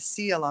going to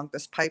see along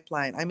this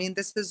pipeline. I mean,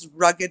 this is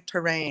rugged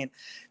terrain.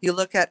 You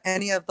look at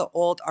any of the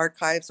old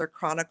archives or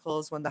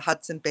chronicles when the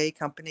Hudson Bay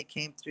Company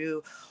came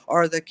through,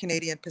 or the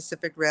Canadian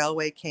Pacific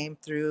Railway came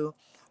through,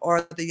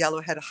 or the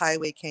Yellowhead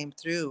Highway came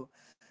through.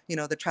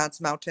 The Trans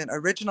Mountain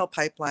original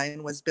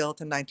pipeline was built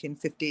in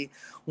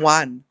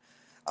 1951.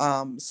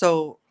 And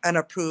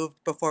approved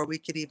before we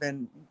could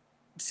even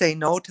say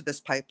no to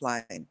this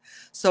pipeline.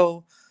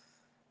 So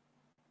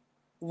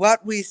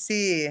what we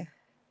see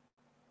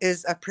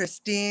is a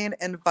pristine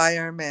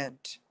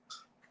environment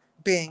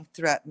being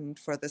threatened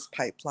for this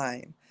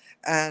pipeline.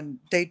 And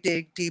they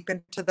dig deep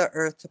into the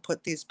earth to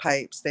put these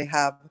pipes. They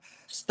have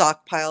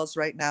stockpiles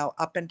right now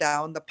up and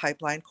down the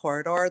pipeline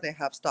corridor. They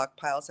have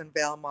stockpiles in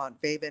Valemount,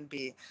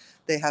 Vavenby.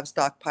 They have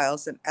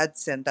stockpiles in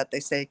Edson that they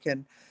say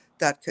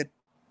that could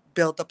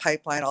build the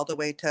pipeline all the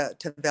way to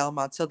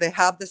Valemount. So they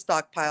have the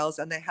stockpiles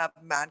and they have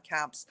man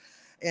camps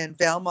in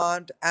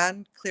Valemount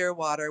and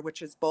Clearwater,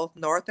 which is both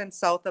north and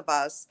south of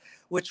us,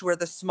 which were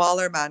the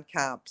smaller man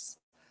camps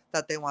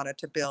that they wanted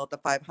to build, the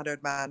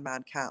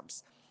 500-man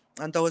camps.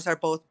 And those are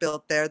both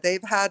built there.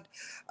 They've had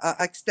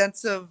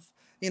extensive,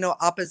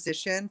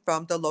 opposition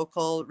from the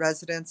local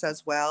residents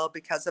as well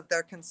because of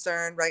their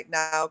concern. Right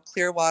now,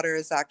 Clearwater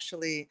is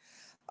actually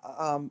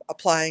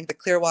applying, the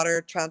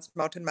Clearwater Trans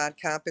Mountain Man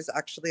Camp is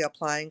actually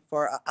applying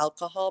for an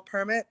alcohol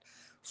permit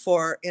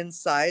for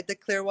inside the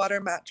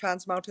Clearwater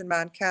Trans Mountain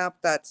Man Camp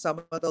that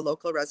some of the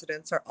local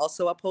residents are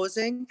also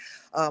opposing,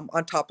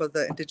 on top of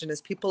the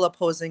Indigenous people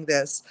opposing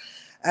this.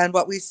 And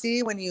what we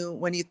see when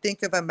you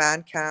think of a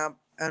man camp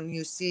and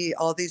you see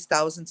all these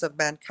thousands of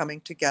men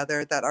coming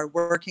together that are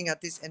working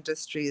at these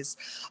industries,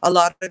 a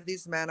lot of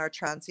these men are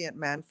transient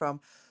men from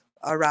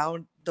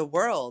around the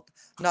world,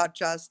 not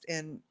just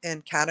in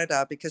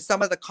Canada, because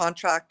some of the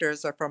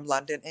contractors are from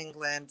London,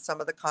 England. Some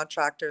of the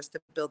contractors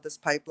to build this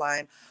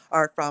pipeline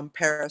are from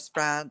Paris,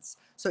 France.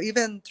 So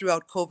even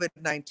throughout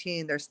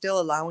COVID-19, they're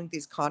still allowing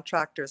these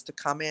contractors to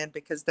come in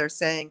because they're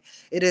saying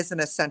it is an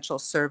essential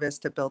service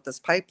to build this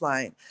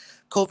pipeline.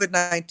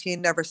 COVID-19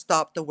 never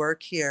stopped the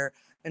work here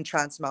in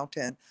Trans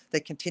Mountain. They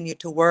continue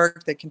to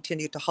work, they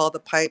continue to haul the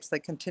pipes, they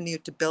continue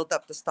to build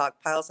up the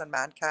stockpiles and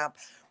man camp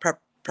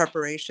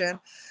preparation.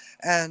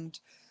 And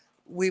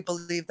we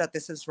believe that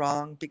this is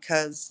wrong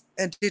because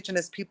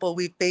Indigenous people,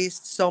 we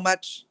faced so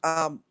much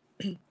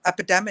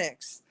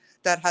epidemics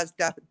that has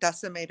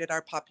decimated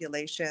our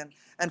population.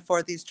 And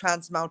for these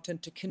Trans Mountain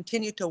to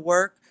continue to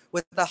work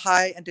with the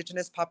high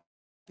Indigenous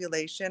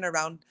population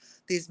around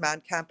these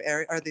man camp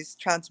area or these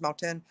Trans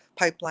Mountain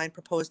pipeline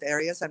proposed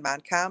areas and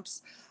man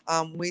camps,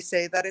 we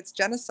say that it's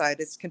genocide.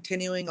 It's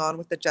continuing on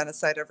with the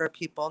genocide of our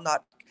people,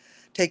 not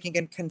taking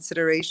in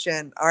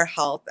consideration our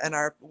health and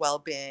our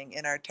well-being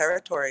in our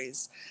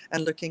territories,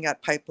 and looking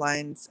at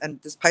pipelines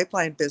and this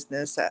pipeline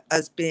business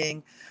as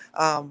being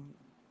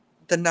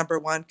the number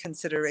one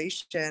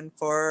consideration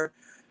for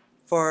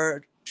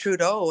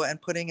Trudeau,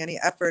 and putting any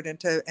effort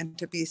into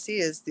BC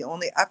is the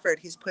only effort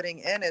he's putting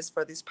in is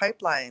for these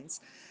pipelines,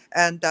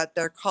 and that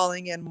they're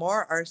calling in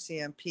more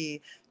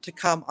RCMP to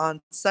come on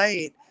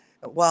site.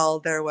 While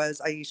there was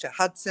Aisha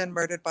Hudson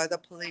murdered by the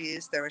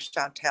police, there was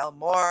Chantel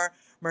Moore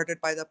murdered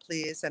by the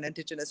police, and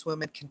Indigenous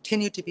women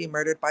continue to be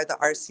murdered by the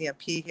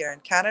RCMP here in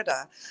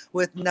Canada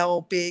with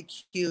no big,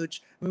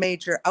 huge,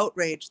 major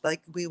outrage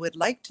like we would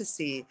like to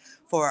see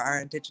for our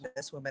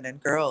Indigenous women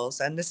and girls.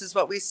 And this is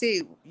what we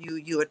see.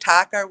 You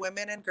attack our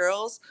women and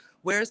girls.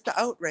 Where's the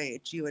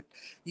outrage?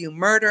 You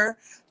murder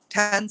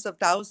tens of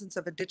thousands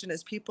of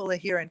Indigenous people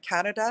here in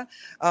Canada.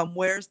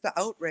 Where's the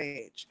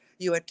outrage?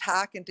 You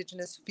attack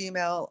Indigenous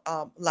female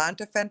land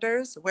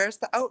defenders. Where's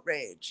the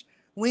outrage?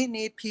 We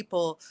need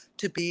people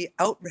to be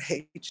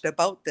outraged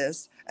about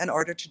this in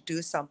order to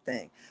do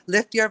something.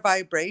 Lift your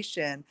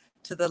vibration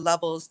to the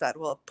levels that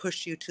will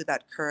push you to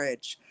that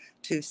courage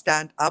to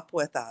stand up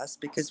with us,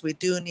 because we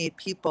do need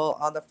people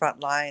on the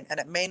front line.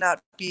 And it may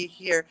not be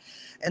here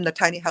in the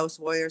Tiny House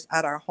Warriors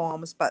at our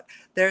homes, but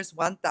there's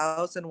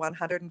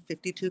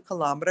 1,152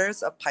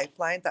 kilometers of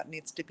pipeline that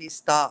needs to be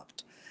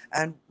stopped.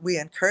 And we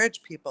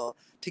encourage people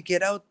to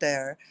get out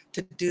there,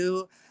 to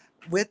do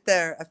with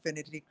their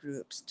affinity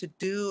groups, to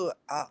do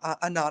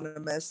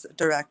anonymous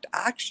direct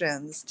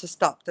actions to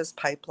stop this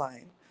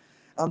pipeline.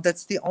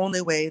 That's the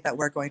only way that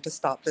we're going to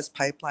stop this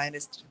pipeline,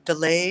 is to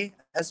delay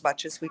as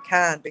much as we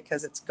can,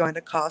 because it's going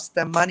to cost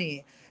them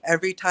money.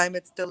 Every time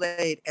it's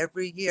delayed,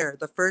 every year,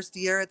 the first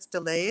year it's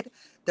delayed,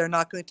 they're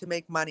not going to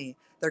make money.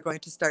 They're going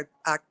to start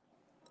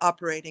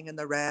operating in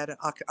the red and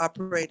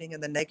operating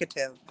in the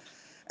negative.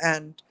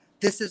 And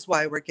this is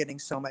why we're getting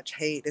so much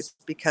hate, is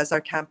because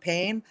our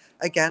campaign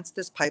against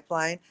this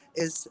pipeline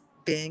is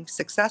being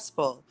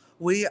successful.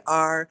 We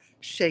are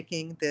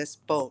shaking this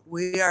boat.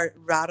 We are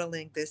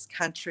rattling this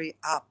country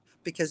up,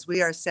 because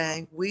we are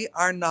saying we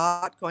are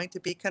not going to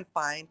be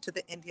confined to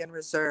the Indian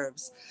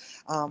reserves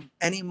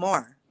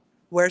anymore.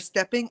 We're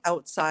stepping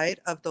outside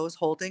of those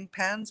holding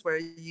pens where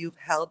you've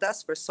held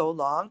us for so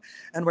long,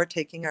 and we're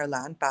taking our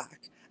land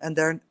back. And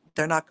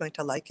they're not going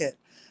to like it.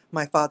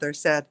 My father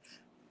said,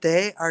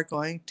 they are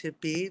going to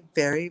be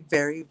very,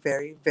 very,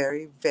 very,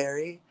 very,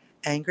 very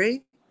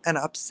angry and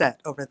upset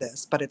over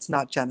this, but it's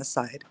not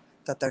genocide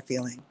that they're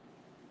feeling.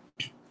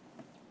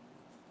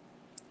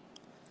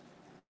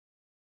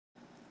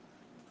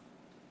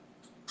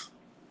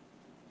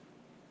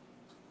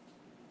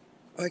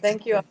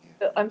 Thank you.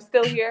 I'm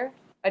still here.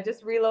 I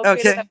just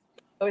relocated. Okay.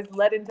 I was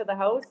led into the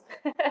house,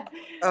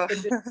 Oh.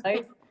 which is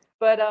nice.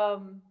 But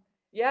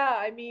yeah,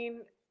 I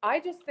mean,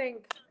 I just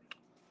think,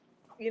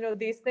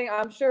 these things,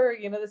 I'm sure,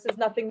 this is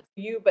nothing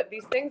to you, but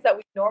these things that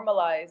we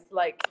normalize,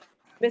 like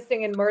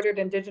missing and murdered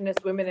Indigenous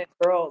women and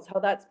girls, how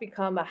that's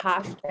become a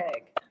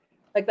hashtag.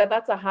 Like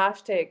that's a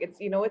hashtag. It's,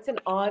 it's an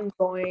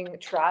ongoing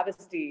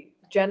travesty,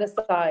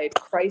 genocide,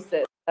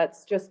 crisis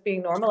that's just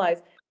being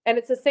normalized. And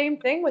it's the same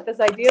thing with this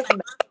idea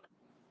of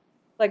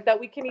like that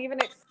we can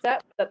even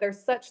accept that there's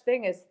such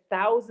thing as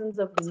thousands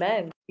of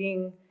men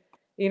being,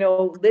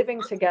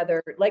 living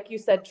together, like you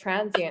said,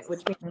 transient,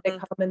 which means they Mhm,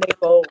 come and they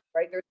go,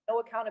 right? There's no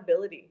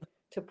accountability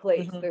to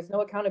place. mhm. There's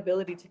no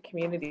accountability to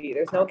community.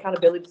 There's no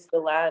accountability to the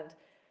land.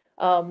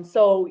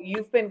 So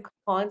you've been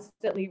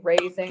constantly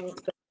raising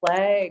the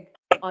flag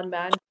on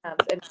man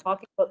camps and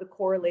talking about the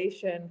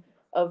correlation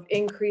of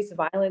increased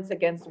violence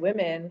against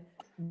women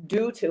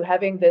due to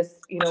having this,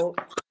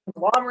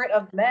 conglomerate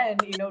of men,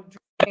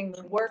 doing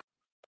work,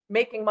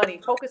 making money,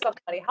 focus on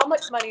money. How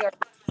much money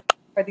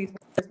are these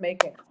workers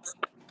making?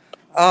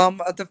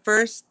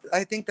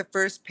 I think the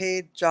first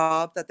paid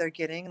job that they're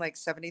getting, like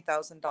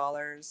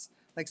 $70,000.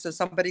 Like, so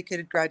somebody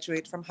could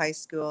graduate from high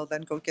school,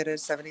 then go get a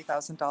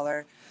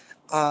 $70,000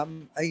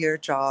 a year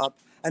job,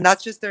 and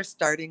that's just their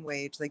starting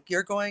wage. Like,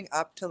 you're going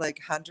up to like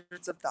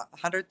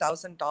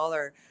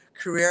 $100,000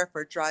 career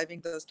for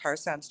driving those tar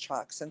sands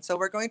trucks, and so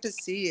we're going to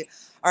see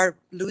our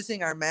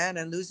losing our men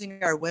and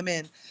losing our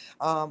women,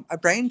 a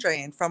brain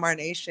drain from our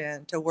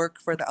nation to work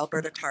for the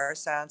Alberta tar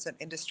sands and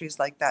industries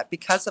like that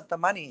because of the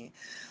money.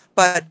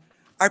 But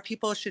our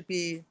people should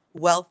be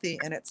wealthy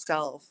in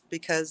itself,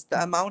 because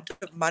the amount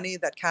of money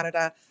that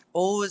Canada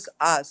owes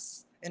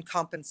us in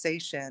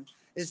compensation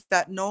is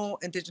that no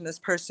Indigenous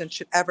person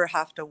should ever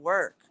have to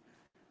work.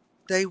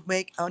 They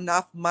make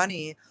enough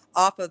money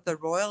off of the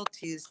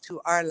royalties to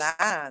our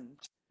land.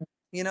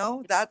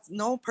 That's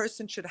no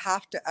person should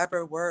have to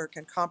ever work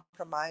and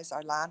compromise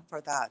our land for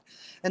that.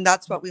 And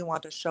that's what we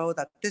want to show,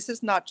 that this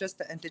is not just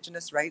the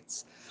Indigenous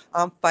rights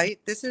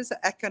fight. This is an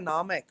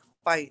economic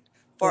fight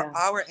for Yeah.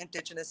 our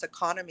Indigenous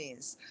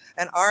economies.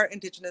 And our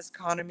Indigenous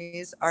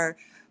economies are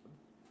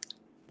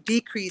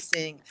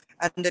decreasing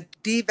and the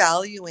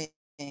devaluing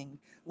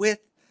with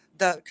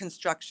the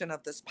construction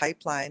of this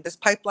pipeline. This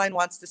pipeline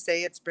wants to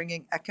say it's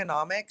bringing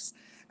economics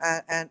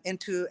and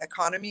into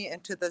economy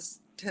into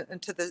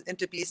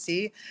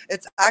BC.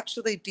 It's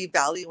actually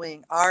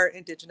devaluing our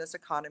Indigenous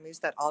economies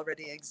that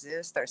already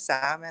exist. Our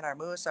salmon, our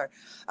moose, our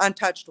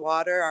untouched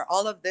water, our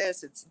all of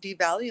this. It's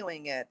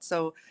devaluing it.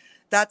 So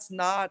that's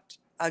not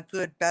a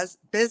good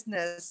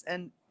business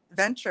and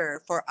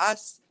venture for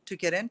us to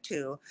get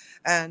into.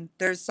 And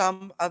there's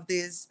some of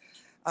these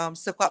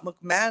Secwepemc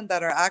men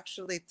that are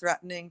actually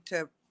threatening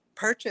to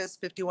purchase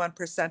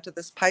 51% of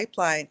this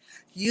pipeline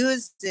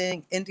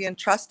using Indian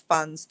trust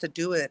funds to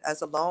do it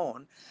as a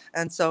loan.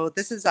 And so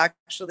this is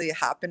actually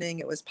happening.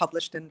 It was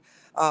published in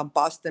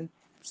Boston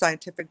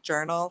Scientific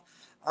Journal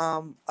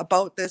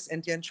about this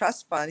Indian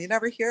trust fund. You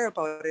never hear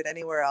about it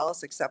anywhere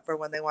else except for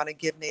when they want to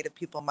give Native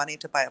people money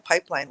to buy a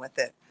pipeline with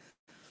it.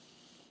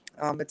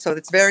 So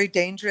it's very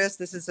dangerous.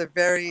 This is a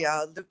very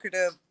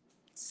lucrative,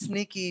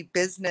 sneaky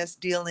business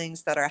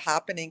dealings that are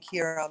happening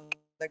here on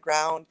the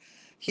ground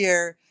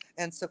here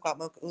in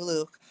Secwepemc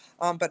Uluk.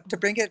 But to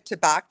bring it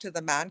back to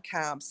the man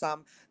camps,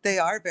 they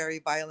are very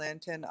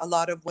violent, and a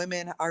lot of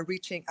women are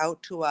reaching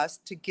out to us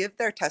to give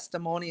their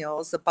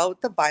testimonials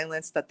about the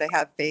violence that they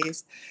have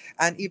faced,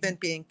 and even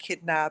being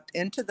kidnapped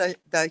into the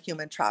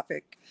human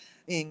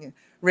trafficking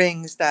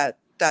rings that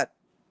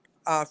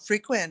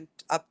frequent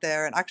up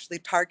there and actually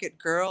target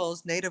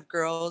girls, Native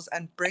girls,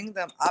 and bring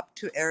them up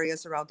to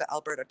areas around the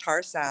Alberta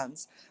tar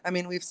sands. I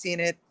mean, we've seen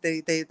it.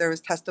 There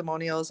was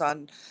testimonials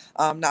on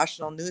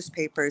national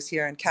newspapers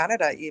here in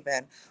Canada,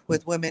 even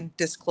with women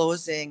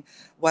disclosing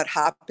what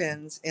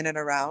happens in and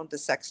around the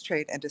sex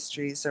trade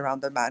industries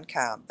around the man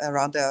camp,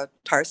 around the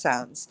tar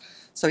sands.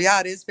 So yeah,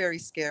 it is very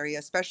scary,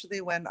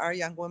 especially when our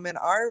young women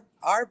are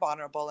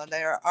vulnerable, and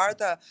they are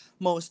the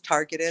most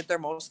targeted. They're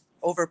most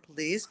over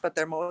policed, but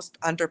they're most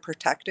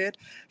underprotected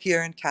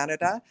here in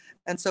Canada.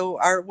 And so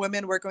our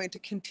women, we're going to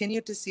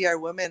continue to see our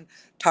women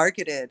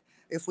targeted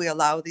if we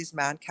allow these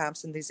man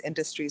camps and these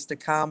industries to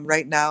come.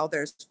 Right now,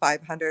 there's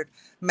 500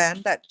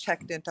 men that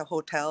checked into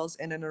hotels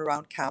in and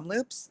around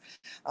Kamloops.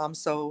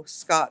 So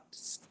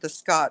the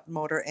Scott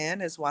Motor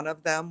Inn is one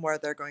of them, where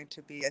they're going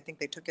to be, I think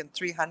they took in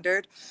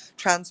 300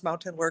 Trans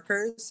Mountain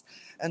workers.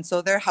 And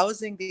so they're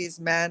housing these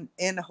men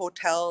in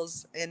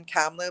hotels in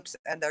Kamloops,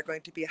 and they're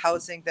going to be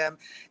housing them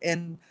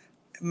in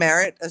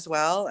Merritt as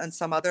well, and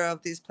some other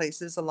of these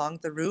places along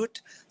the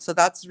route. So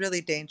that's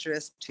really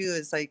dangerous too,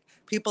 is like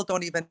people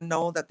don't even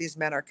know that these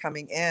men are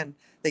coming in.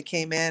 They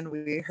came in,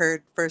 we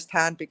heard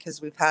firsthand,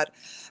 because we've had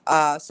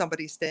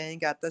somebody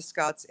staying at the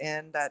Scott's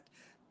Inn, that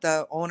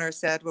the owner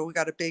said, well, we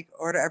got a big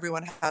order,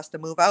 everyone has to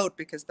move out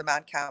because the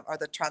man camp or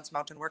the Trans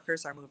Mountain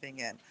workers are moving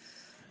in.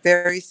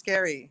 Very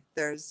scary.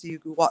 There's you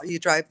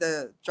drive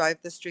the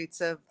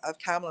streets of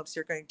Kamloops,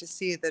 you're going to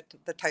see the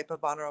type of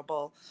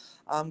vulnerable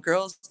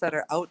girls that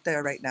are out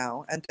there right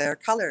now, and they're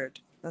colored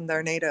and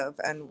they're Native,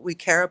 and we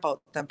care about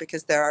them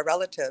because they're our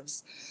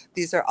relatives.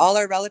 These are all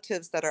our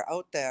relatives that are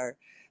out there,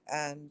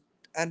 and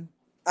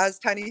as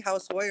tiny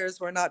house warriors,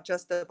 we're not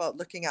just about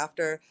looking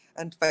after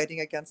and fighting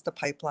against the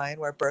pipeline.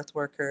 We're birth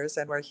workers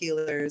and we're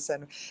healers,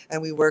 and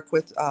we work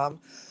with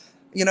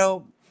you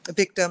know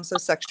victims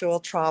of sexual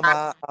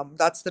trauma.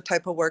 That's the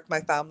type of work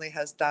my family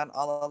has done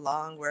all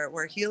along.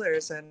 We're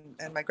healers, and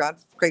my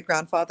great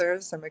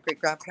grandfathers and my great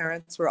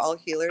grandparents were all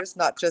healers,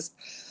 not just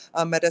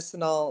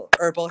medicinal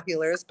herbal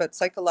healers, but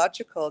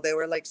psychological. They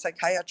were like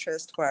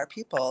psychiatrists for our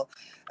people.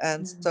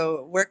 And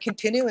so we're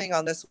continuing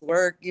on this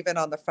work, even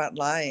on the front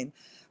line.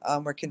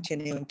 We're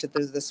continuing to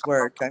do this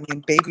work. I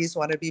mean, babies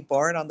want to be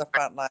born on the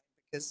front line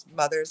because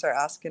mothers are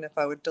asking if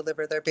I would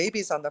deliver their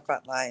babies on the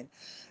front line.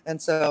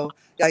 And so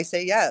I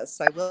say, yes,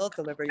 I will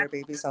deliver your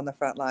babies on the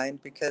front line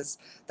because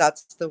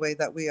that's the way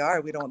that we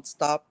are. We don't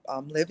stop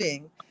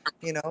living.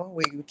 You know,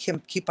 we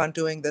keep on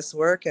doing this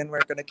work, and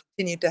we're going to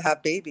continue to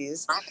have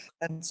babies.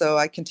 And so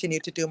I continue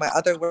to do my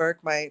other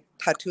work, my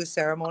tattoo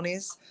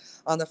ceremonies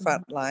on the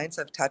front lines.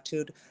 I've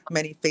tattooed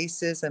many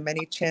faces and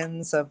many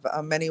chins of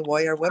many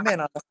warrior women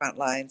on the front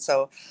line.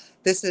 So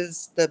this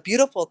is the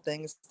beautiful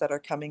things that are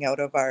coming out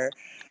of our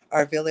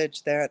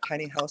village there at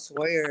Tiny House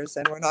Warriors,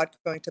 and we're not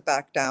going to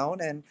back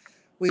down. And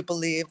we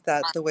believe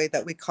that the way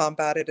that we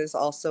combat it is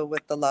also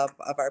with the love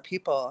of our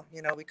people.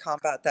 You know, we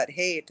combat that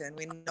hate, and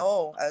we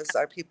know as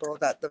our people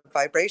that the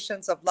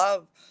vibrations of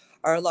love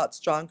are a lot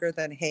stronger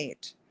than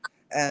hate.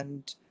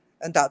 And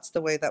that's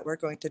the way that we're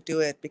going to do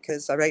it,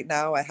 because right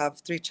now I have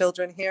 3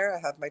 children here.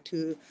 I have my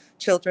 2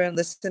 children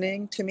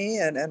listening to me,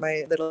 and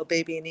my little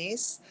baby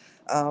niece,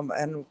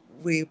 and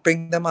we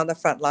bring them on the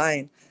front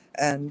line.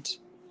 And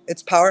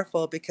it's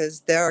powerful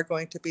because they are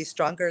going to be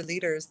stronger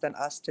leaders than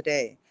us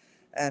today,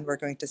 and we're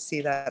going to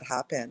see that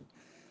happen.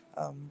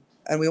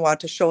 And we want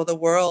to show the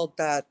world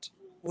that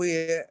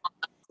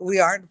we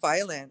aren't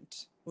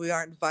violent. We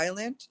aren't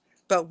violent,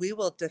 but we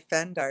will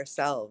defend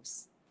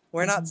ourselves.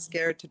 We're not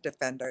scared to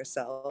defend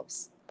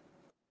ourselves.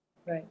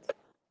 Right.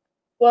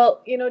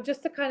 Well,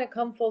 just to kind of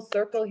come full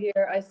circle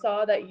here, I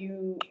saw that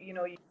you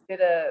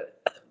did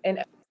an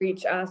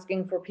outreach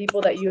asking for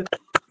people that you have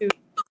to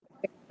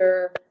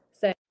picture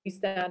saying we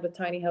stand with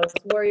Tiny House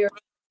Warrior.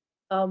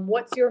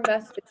 What's your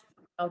message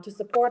to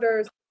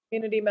supporters,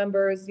 community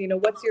members?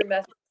 What's your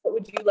message? What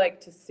would you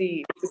like to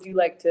see? What would you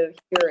like to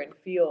hear and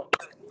feel?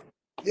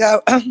 Yeah,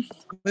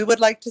 we would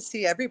like to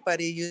see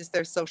everybody use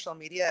their social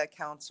media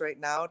accounts right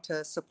now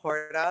to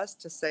support us,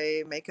 to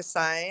say, make a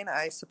sign,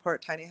 I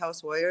support Tiny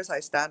House Warriors, I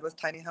stand with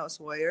Tiny House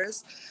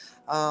Warriors,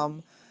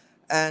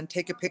 and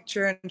take a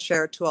picture and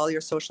share it to all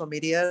your social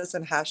medias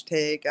and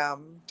hashtag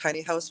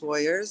Tiny House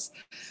Warriors.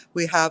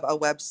 We have a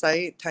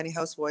website,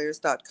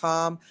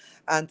 tinyhousewarriors.com,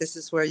 and this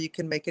is where you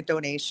can make a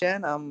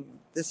donation.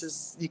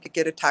 You could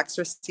get a tax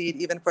receipt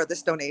even for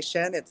this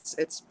donation.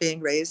 It's being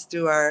raised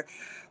through our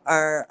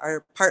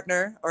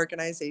partner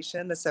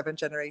organization, the 7th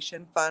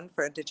Generation Fund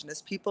for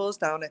Indigenous Peoples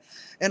down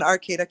in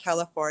Arcata,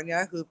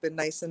 California, who've been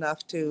nice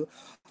enough to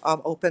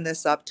open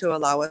this up to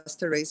allow us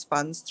to raise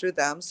funds through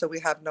them. So we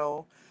have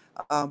no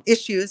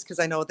issues, because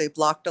I know they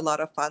blocked a lot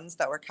of funds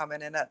that were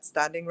coming in at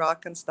Standing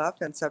Rock and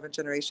stuff, and 7th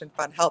Generation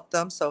Fund helped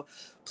them. So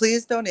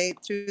please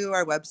donate through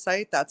our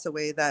website. That's a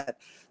way that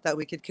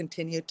we could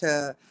continue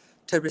to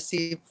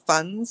receive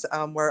funds.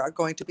 We're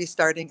going to be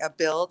starting a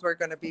build. We're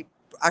going to be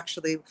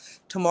actually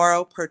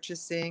tomorrow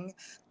purchasing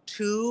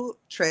 2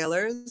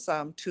 trailers,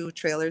 2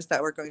 trailers that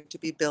we're going to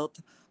be built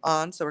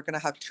on. So we're going to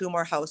have 2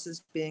 more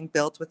houses being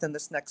built within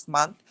this next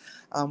month.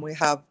 We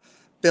have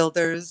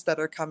builders that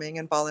are coming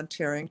and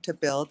volunteering to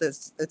build.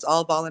 It's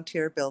all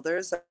volunteer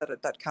builders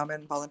that come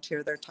and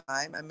volunteer their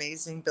time,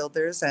 amazing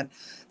builders, and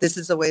this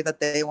is a way that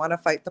they want to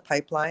fight the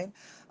pipeline.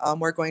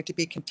 We're going to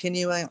be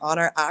continuing on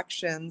our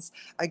actions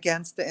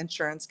against the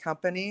insurance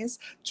companies,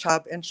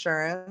 Chubb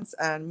Insurance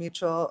and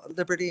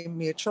Liberty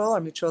Mutual,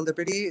 and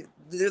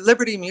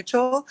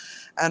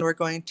we're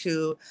going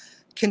to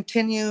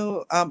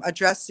continue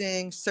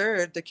addressing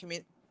CERD,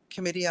 the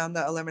Committee on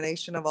the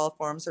Elimination of All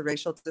Forms of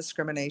Racial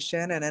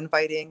Discrimination, and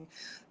inviting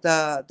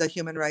the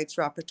Human Rights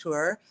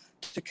Rapporteur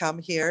to come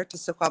here to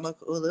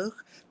Secwepemc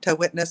to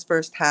witness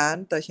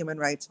firsthand the human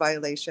rights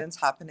violations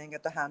happening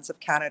at the hands of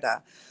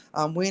Canada.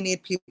 We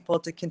need people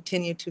to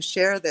continue to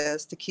share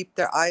this, to keep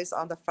their eyes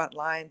on the front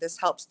line. This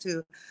helps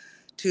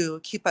to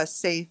keep us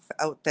safe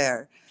out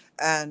there,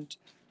 and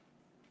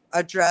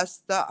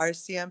address the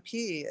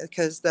RCMP,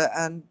 because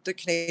the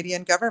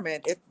Canadian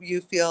government, if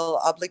you feel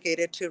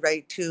obligated to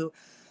write to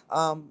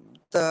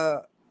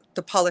the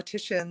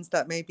politicians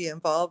that may be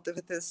involved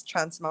with this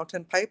Trans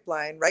Mountain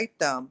pipeline, write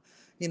them,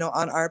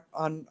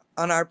 on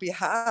our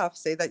behalf.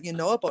 Say that you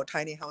know about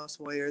Tiny House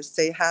Warriors.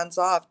 Say hands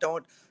off.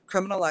 Don't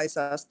criminalize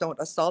us. Don't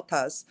assault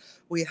us.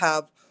 We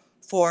have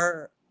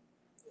 4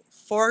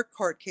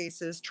 court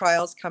cases,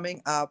 trials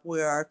coming up.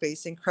 We are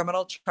facing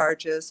criminal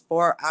charges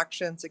for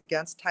actions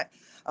against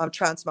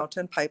Trans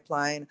Mountain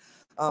Pipeline.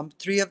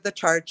 3 of the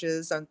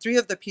charges and 3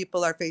 of the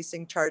people are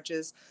facing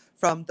charges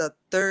from the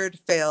 3rd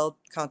failed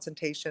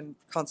consultation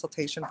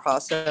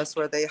process,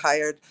 where they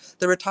hired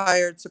the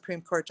retired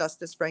Supreme Court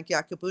Justice Frank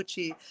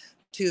Iacobucci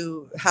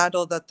to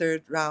handle the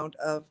 3rd round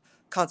of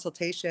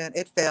consultation.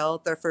 It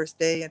failed. Their first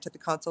day into the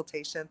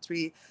consultation,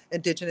 3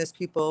 Indigenous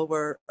people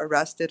were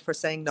arrested for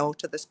saying no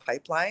to this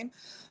pipeline.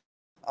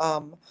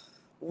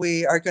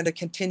 we are going to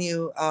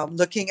continue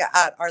looking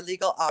at our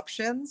legal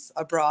options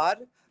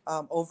abroad.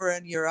 Over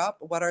in Europe,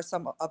 what are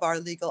some of our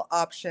legal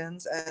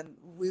options? And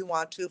we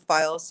want to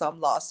file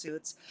some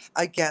lawsuits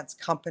against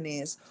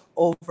companies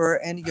over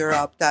in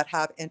Europe that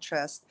have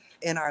interest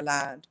in our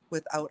land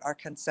without our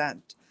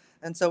consent.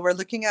 And so we're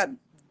looking at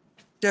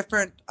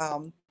different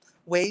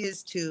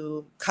ways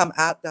to come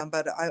at them.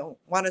 But I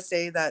want to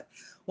say that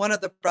one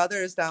of the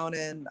brothers down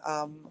in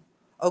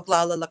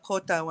Oglala,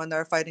 Lakota, when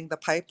they're fighting the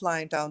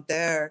pipeline down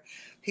there,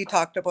 he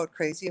talked about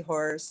Crazy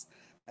Horse.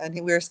 And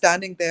we were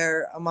standing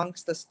there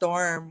amongst the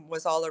storm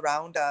was all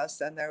around us,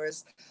 and there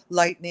was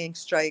lightning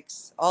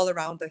strikes all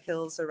around the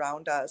hills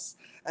around us.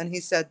 And he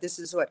said, this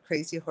is what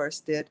Crazy Horse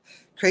did.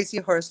 Crazy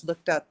Horse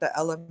looked at the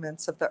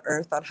elements of the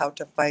earth on how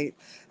to fight,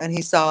 and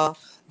he saw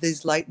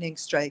these lightning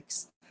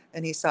strikes,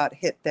 and he saw it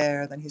hit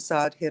there, then he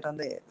saw it hit on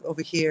the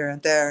over here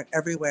and there and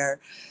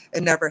everywhere.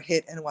 It never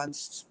hit in one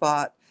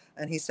spot.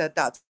 And he said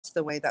that's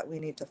the way that we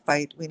need to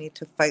fight. We need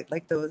to fight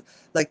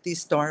like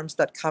these storms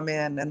that come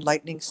in and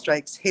lightning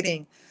strikes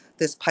hitting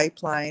this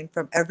pipeline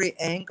from every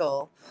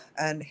angle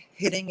and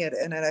hitting it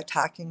and then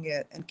attacking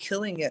it and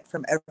killing it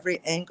from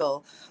every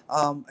angle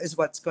is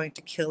what's going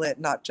to kill it,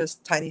 not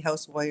just tiny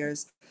house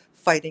warriors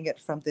fighting it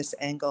from this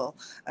angle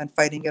and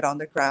fighting it on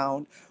the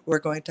ground. We're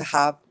going to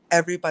have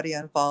everybody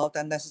involved,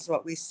 and this is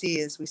what we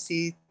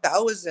see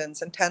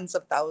thousands and tens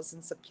of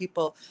thousands of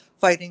people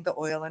fighting the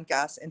oil and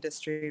gas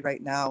industry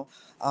right now.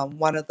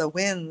 One of the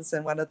wins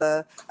and one of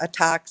the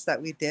attacks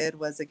that we did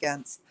was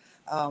against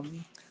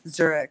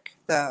Zurich,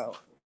 the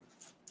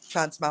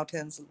Trans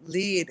Mountain's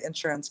lead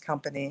insurance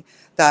company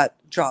that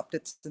dropped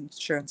its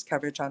insurance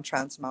coverage on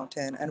Trans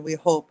Mountain. And we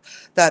hope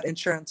that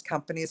insurance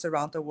companies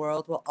around the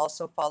world will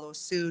also follow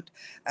suit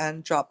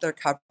and drop their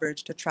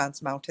coverage to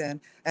Trans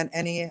Mountain and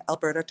any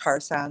Alberta tar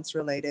sands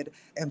related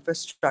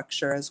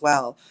infrastructure as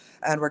well.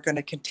 And we're going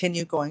to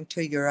continue going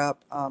to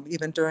Europe.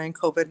 Even during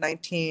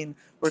COVID-19,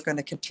 we're going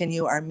to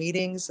continue our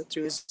meetings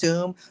through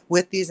Zoom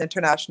with these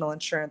international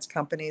insurance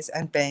companies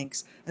and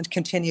banks and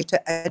continue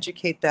to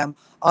educate them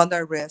on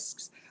their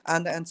risks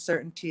and the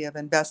uncertainty of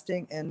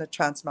investing in the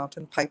Trans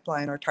Mountain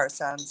pipeline or tar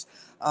sands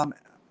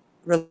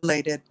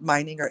related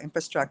mining or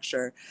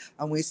infrastructure.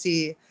 And we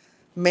see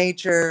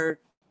major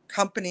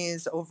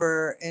companies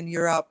over in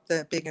Europe,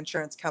 the big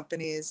insurance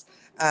companies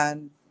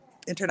and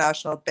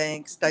international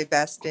banks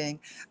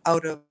divesting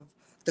out of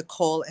the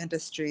coal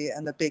industry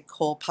and the big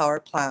coal power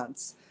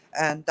plants.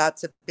 And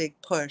that's a big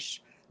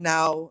push.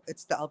 Now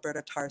it's the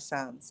Alberta tar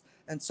sands.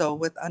 And so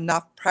with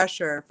enough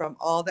pressure from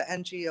all the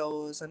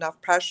NGOs, enough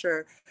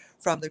pressure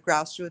from the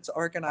grassroots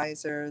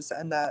organizers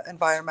and the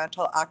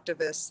environmental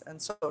activists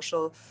and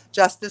social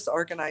justice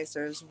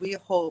organizers, we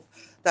hope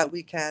that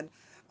we can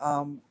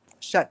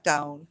shut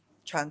down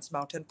Trans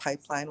Mountain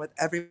Pipeline with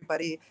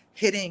everybody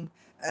hitting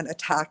and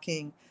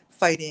attacking,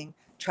 fighting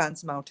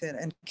Trans Mountain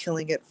and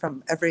killing it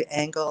from every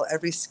angle,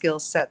 every skill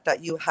set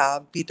that you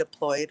have be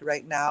deployed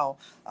right now.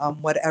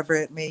 Whatever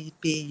it may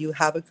be, you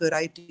have a good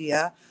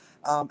idea,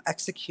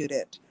 execute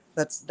it.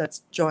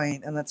 Let's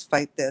join and let's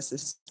fight this.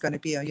 This is going to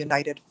be a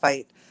united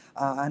fight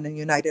and a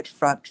united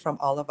front from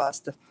all of us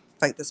to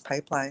fight this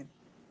pipeline.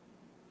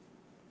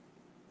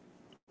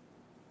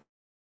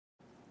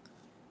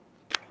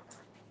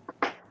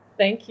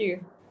 Thank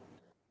you.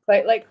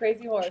 Fight like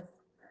Crazy Horse.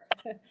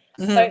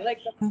 Fight like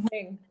the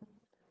king.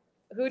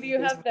 Who do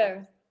you have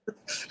there?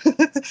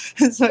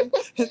 It's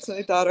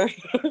my daughter.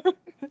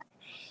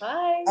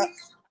 Hi.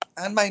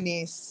 And my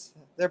niece.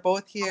 They're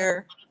both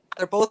here.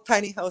 They're both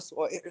tiny house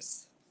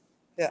warriors.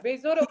 Yeah.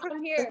 Bezoro,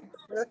 come here.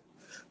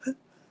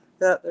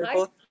 Yeah, they're Hi,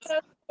 both.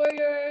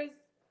 warriors.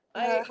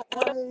 Hi.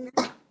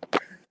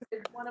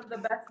 Is one of the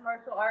best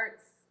martial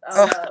arts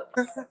Oh.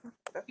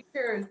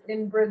 teachers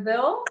in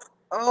Brazil.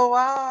 Oh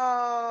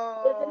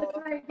wow!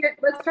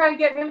 Let's try and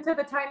get him to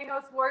the Tiny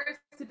House Warriors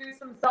to do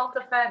some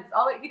self-defense.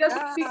 He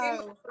doesn't speak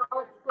English, but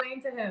I'll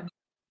explain to him.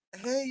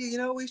 Hey,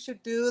 we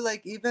should do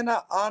like even an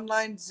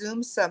online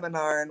Zoom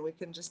seminar, and we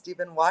can just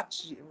even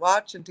watch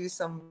and do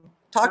some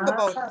talk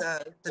about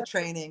the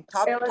training,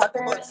 talk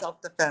about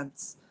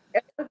self-defense.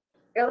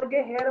 Ela é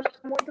guerreira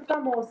muito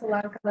famosa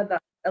lá no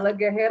Canadá. Ela é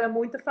guerreira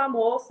muito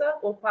famosa,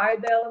 o pai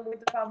dela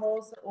muito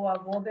famoso, o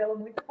avô dela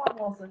muito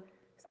famoso.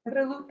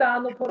 Sempre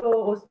lutando por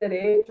os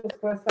direitos,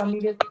 por as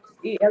famílias.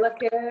 E ela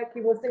quer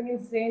que você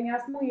ensine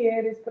as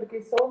mulheres,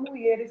 porque são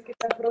mulheres que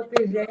estão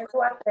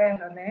protegendo a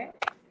terra, né?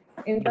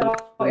 Então,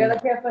 ela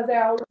quer fazer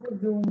aula do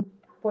Zoom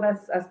por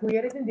as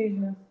mulheres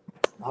indígenas.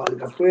 Aula de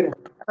capoeira?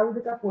 Aula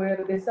de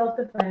capoeira, de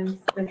self-defense.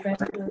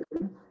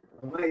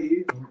 Vamos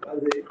aí, vamos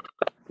fazer.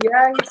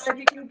 Yeah, he said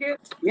he can give.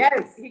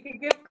 Yes, he can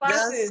give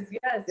classes.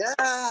 Yes.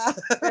 Yeah.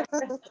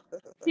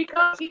 He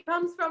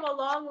comes from a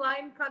long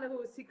line,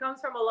 Kanahus. He comes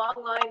from a long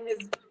line.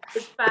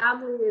 His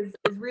family is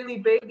really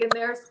big in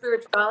their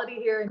spirituality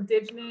here,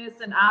 indigenous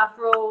and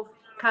Afro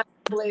kind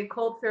of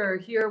culture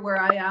here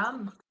where I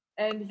am.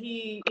 And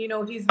he's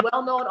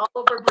well known all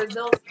over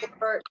Brazil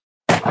for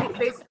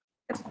basically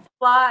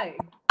fly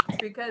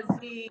because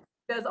he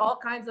does all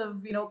kinds of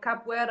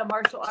capoeira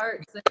martial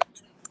arts.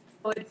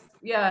 So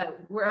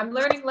I'm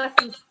learning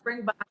lessons to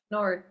bring back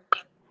north.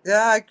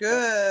 Yeah,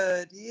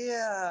 good.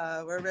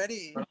 Yeah, we're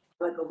ready.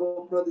 Agora que eu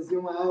vou produzir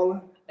uma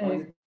aula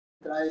onde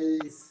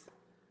traz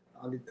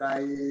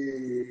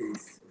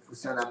o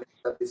funcionamento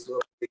da pessoa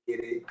para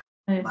querer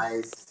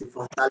mais se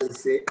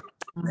fortalecer,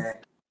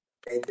 né?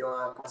 Tem ter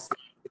uma consciência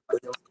de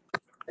fazer um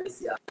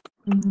diferencial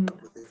para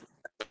poder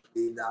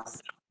e dar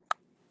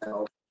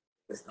a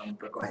questão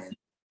percorrendo.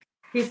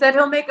 He said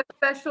he'll make a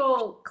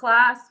special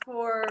class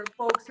for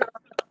folks who are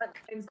on the front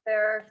lines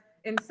there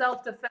in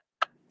self-defense.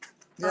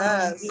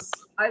 Yes.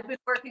 I've been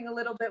working a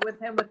little bit with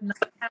him with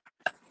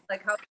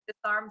like how to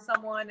disarm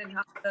someone and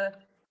how to,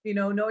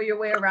 know your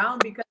way around,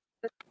 because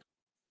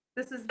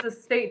this is the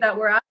state that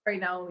we're at right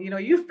now.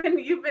 You've been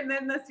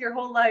in this your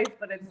whole life,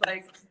 but it's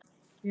like,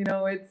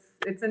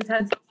 it's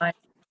intensifying.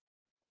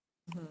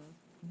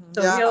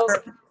 So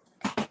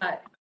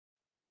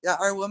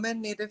our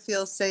women need to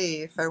feel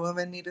safe. Our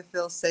women need to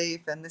feel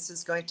safe, and this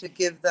is going to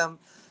give them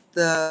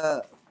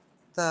the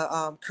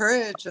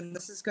courage, and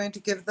this is going to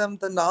give them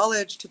the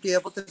knowledge to be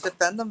able to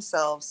defend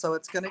themselves. So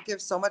it's going to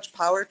give so much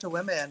power to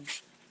women.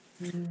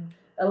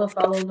 Ela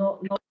falou, no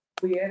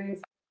mulheres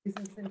se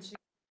sentir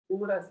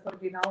seguras,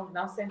 porque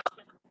não sentem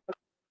que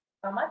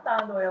está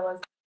matando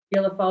elas. E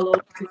ela falou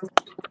que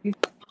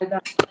você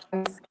dar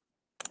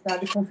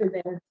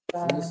confidência.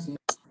 Sim.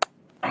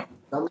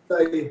 Estamos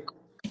aí.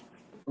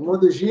 O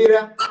mundo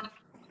gira,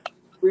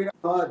 vira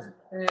a roda.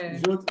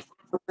 Juntos.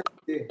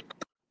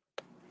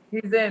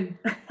 He's in.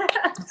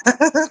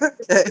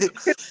 Okay.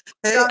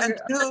 Hey, and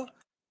too,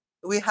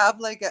 we have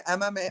like a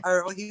MMA,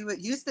 or he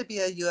used to be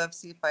a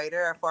UFC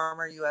fighter, a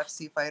former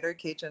UFC fighter,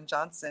 Cajun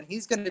Johnson.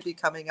 He's going to be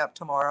coming up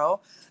tomorrow,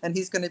 and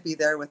he's going to be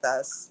there with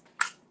us.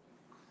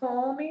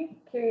 Homem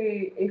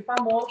que é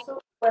famoso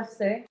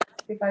UFC,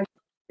 que faz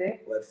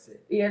UFC.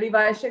 E ele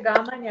vai chegar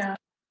amanhã,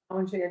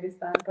 onde ele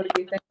está,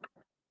 porque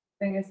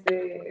tem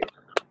esse...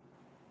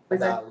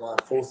 Dá uma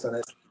força,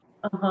 né?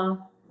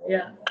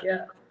 Yeah.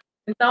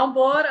 Então,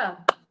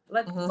 bora.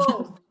 Let's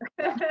go.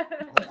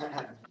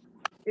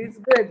 It's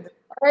good.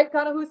 All right,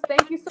 Kanahus,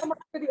 thank you so much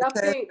for the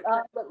update.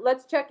 But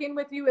let's check in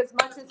with you as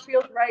much as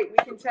feels right. We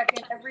can check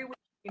in every week.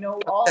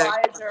 All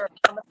eyes are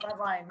on the front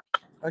line.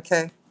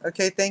 Okay.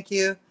 Thank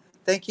you.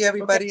 Thank you,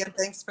 everybody, and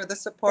thanks for the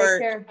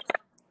support. Take care.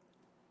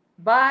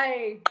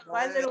 Bye,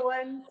 little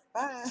ones.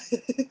 Bye.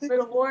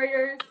 Little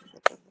warriors.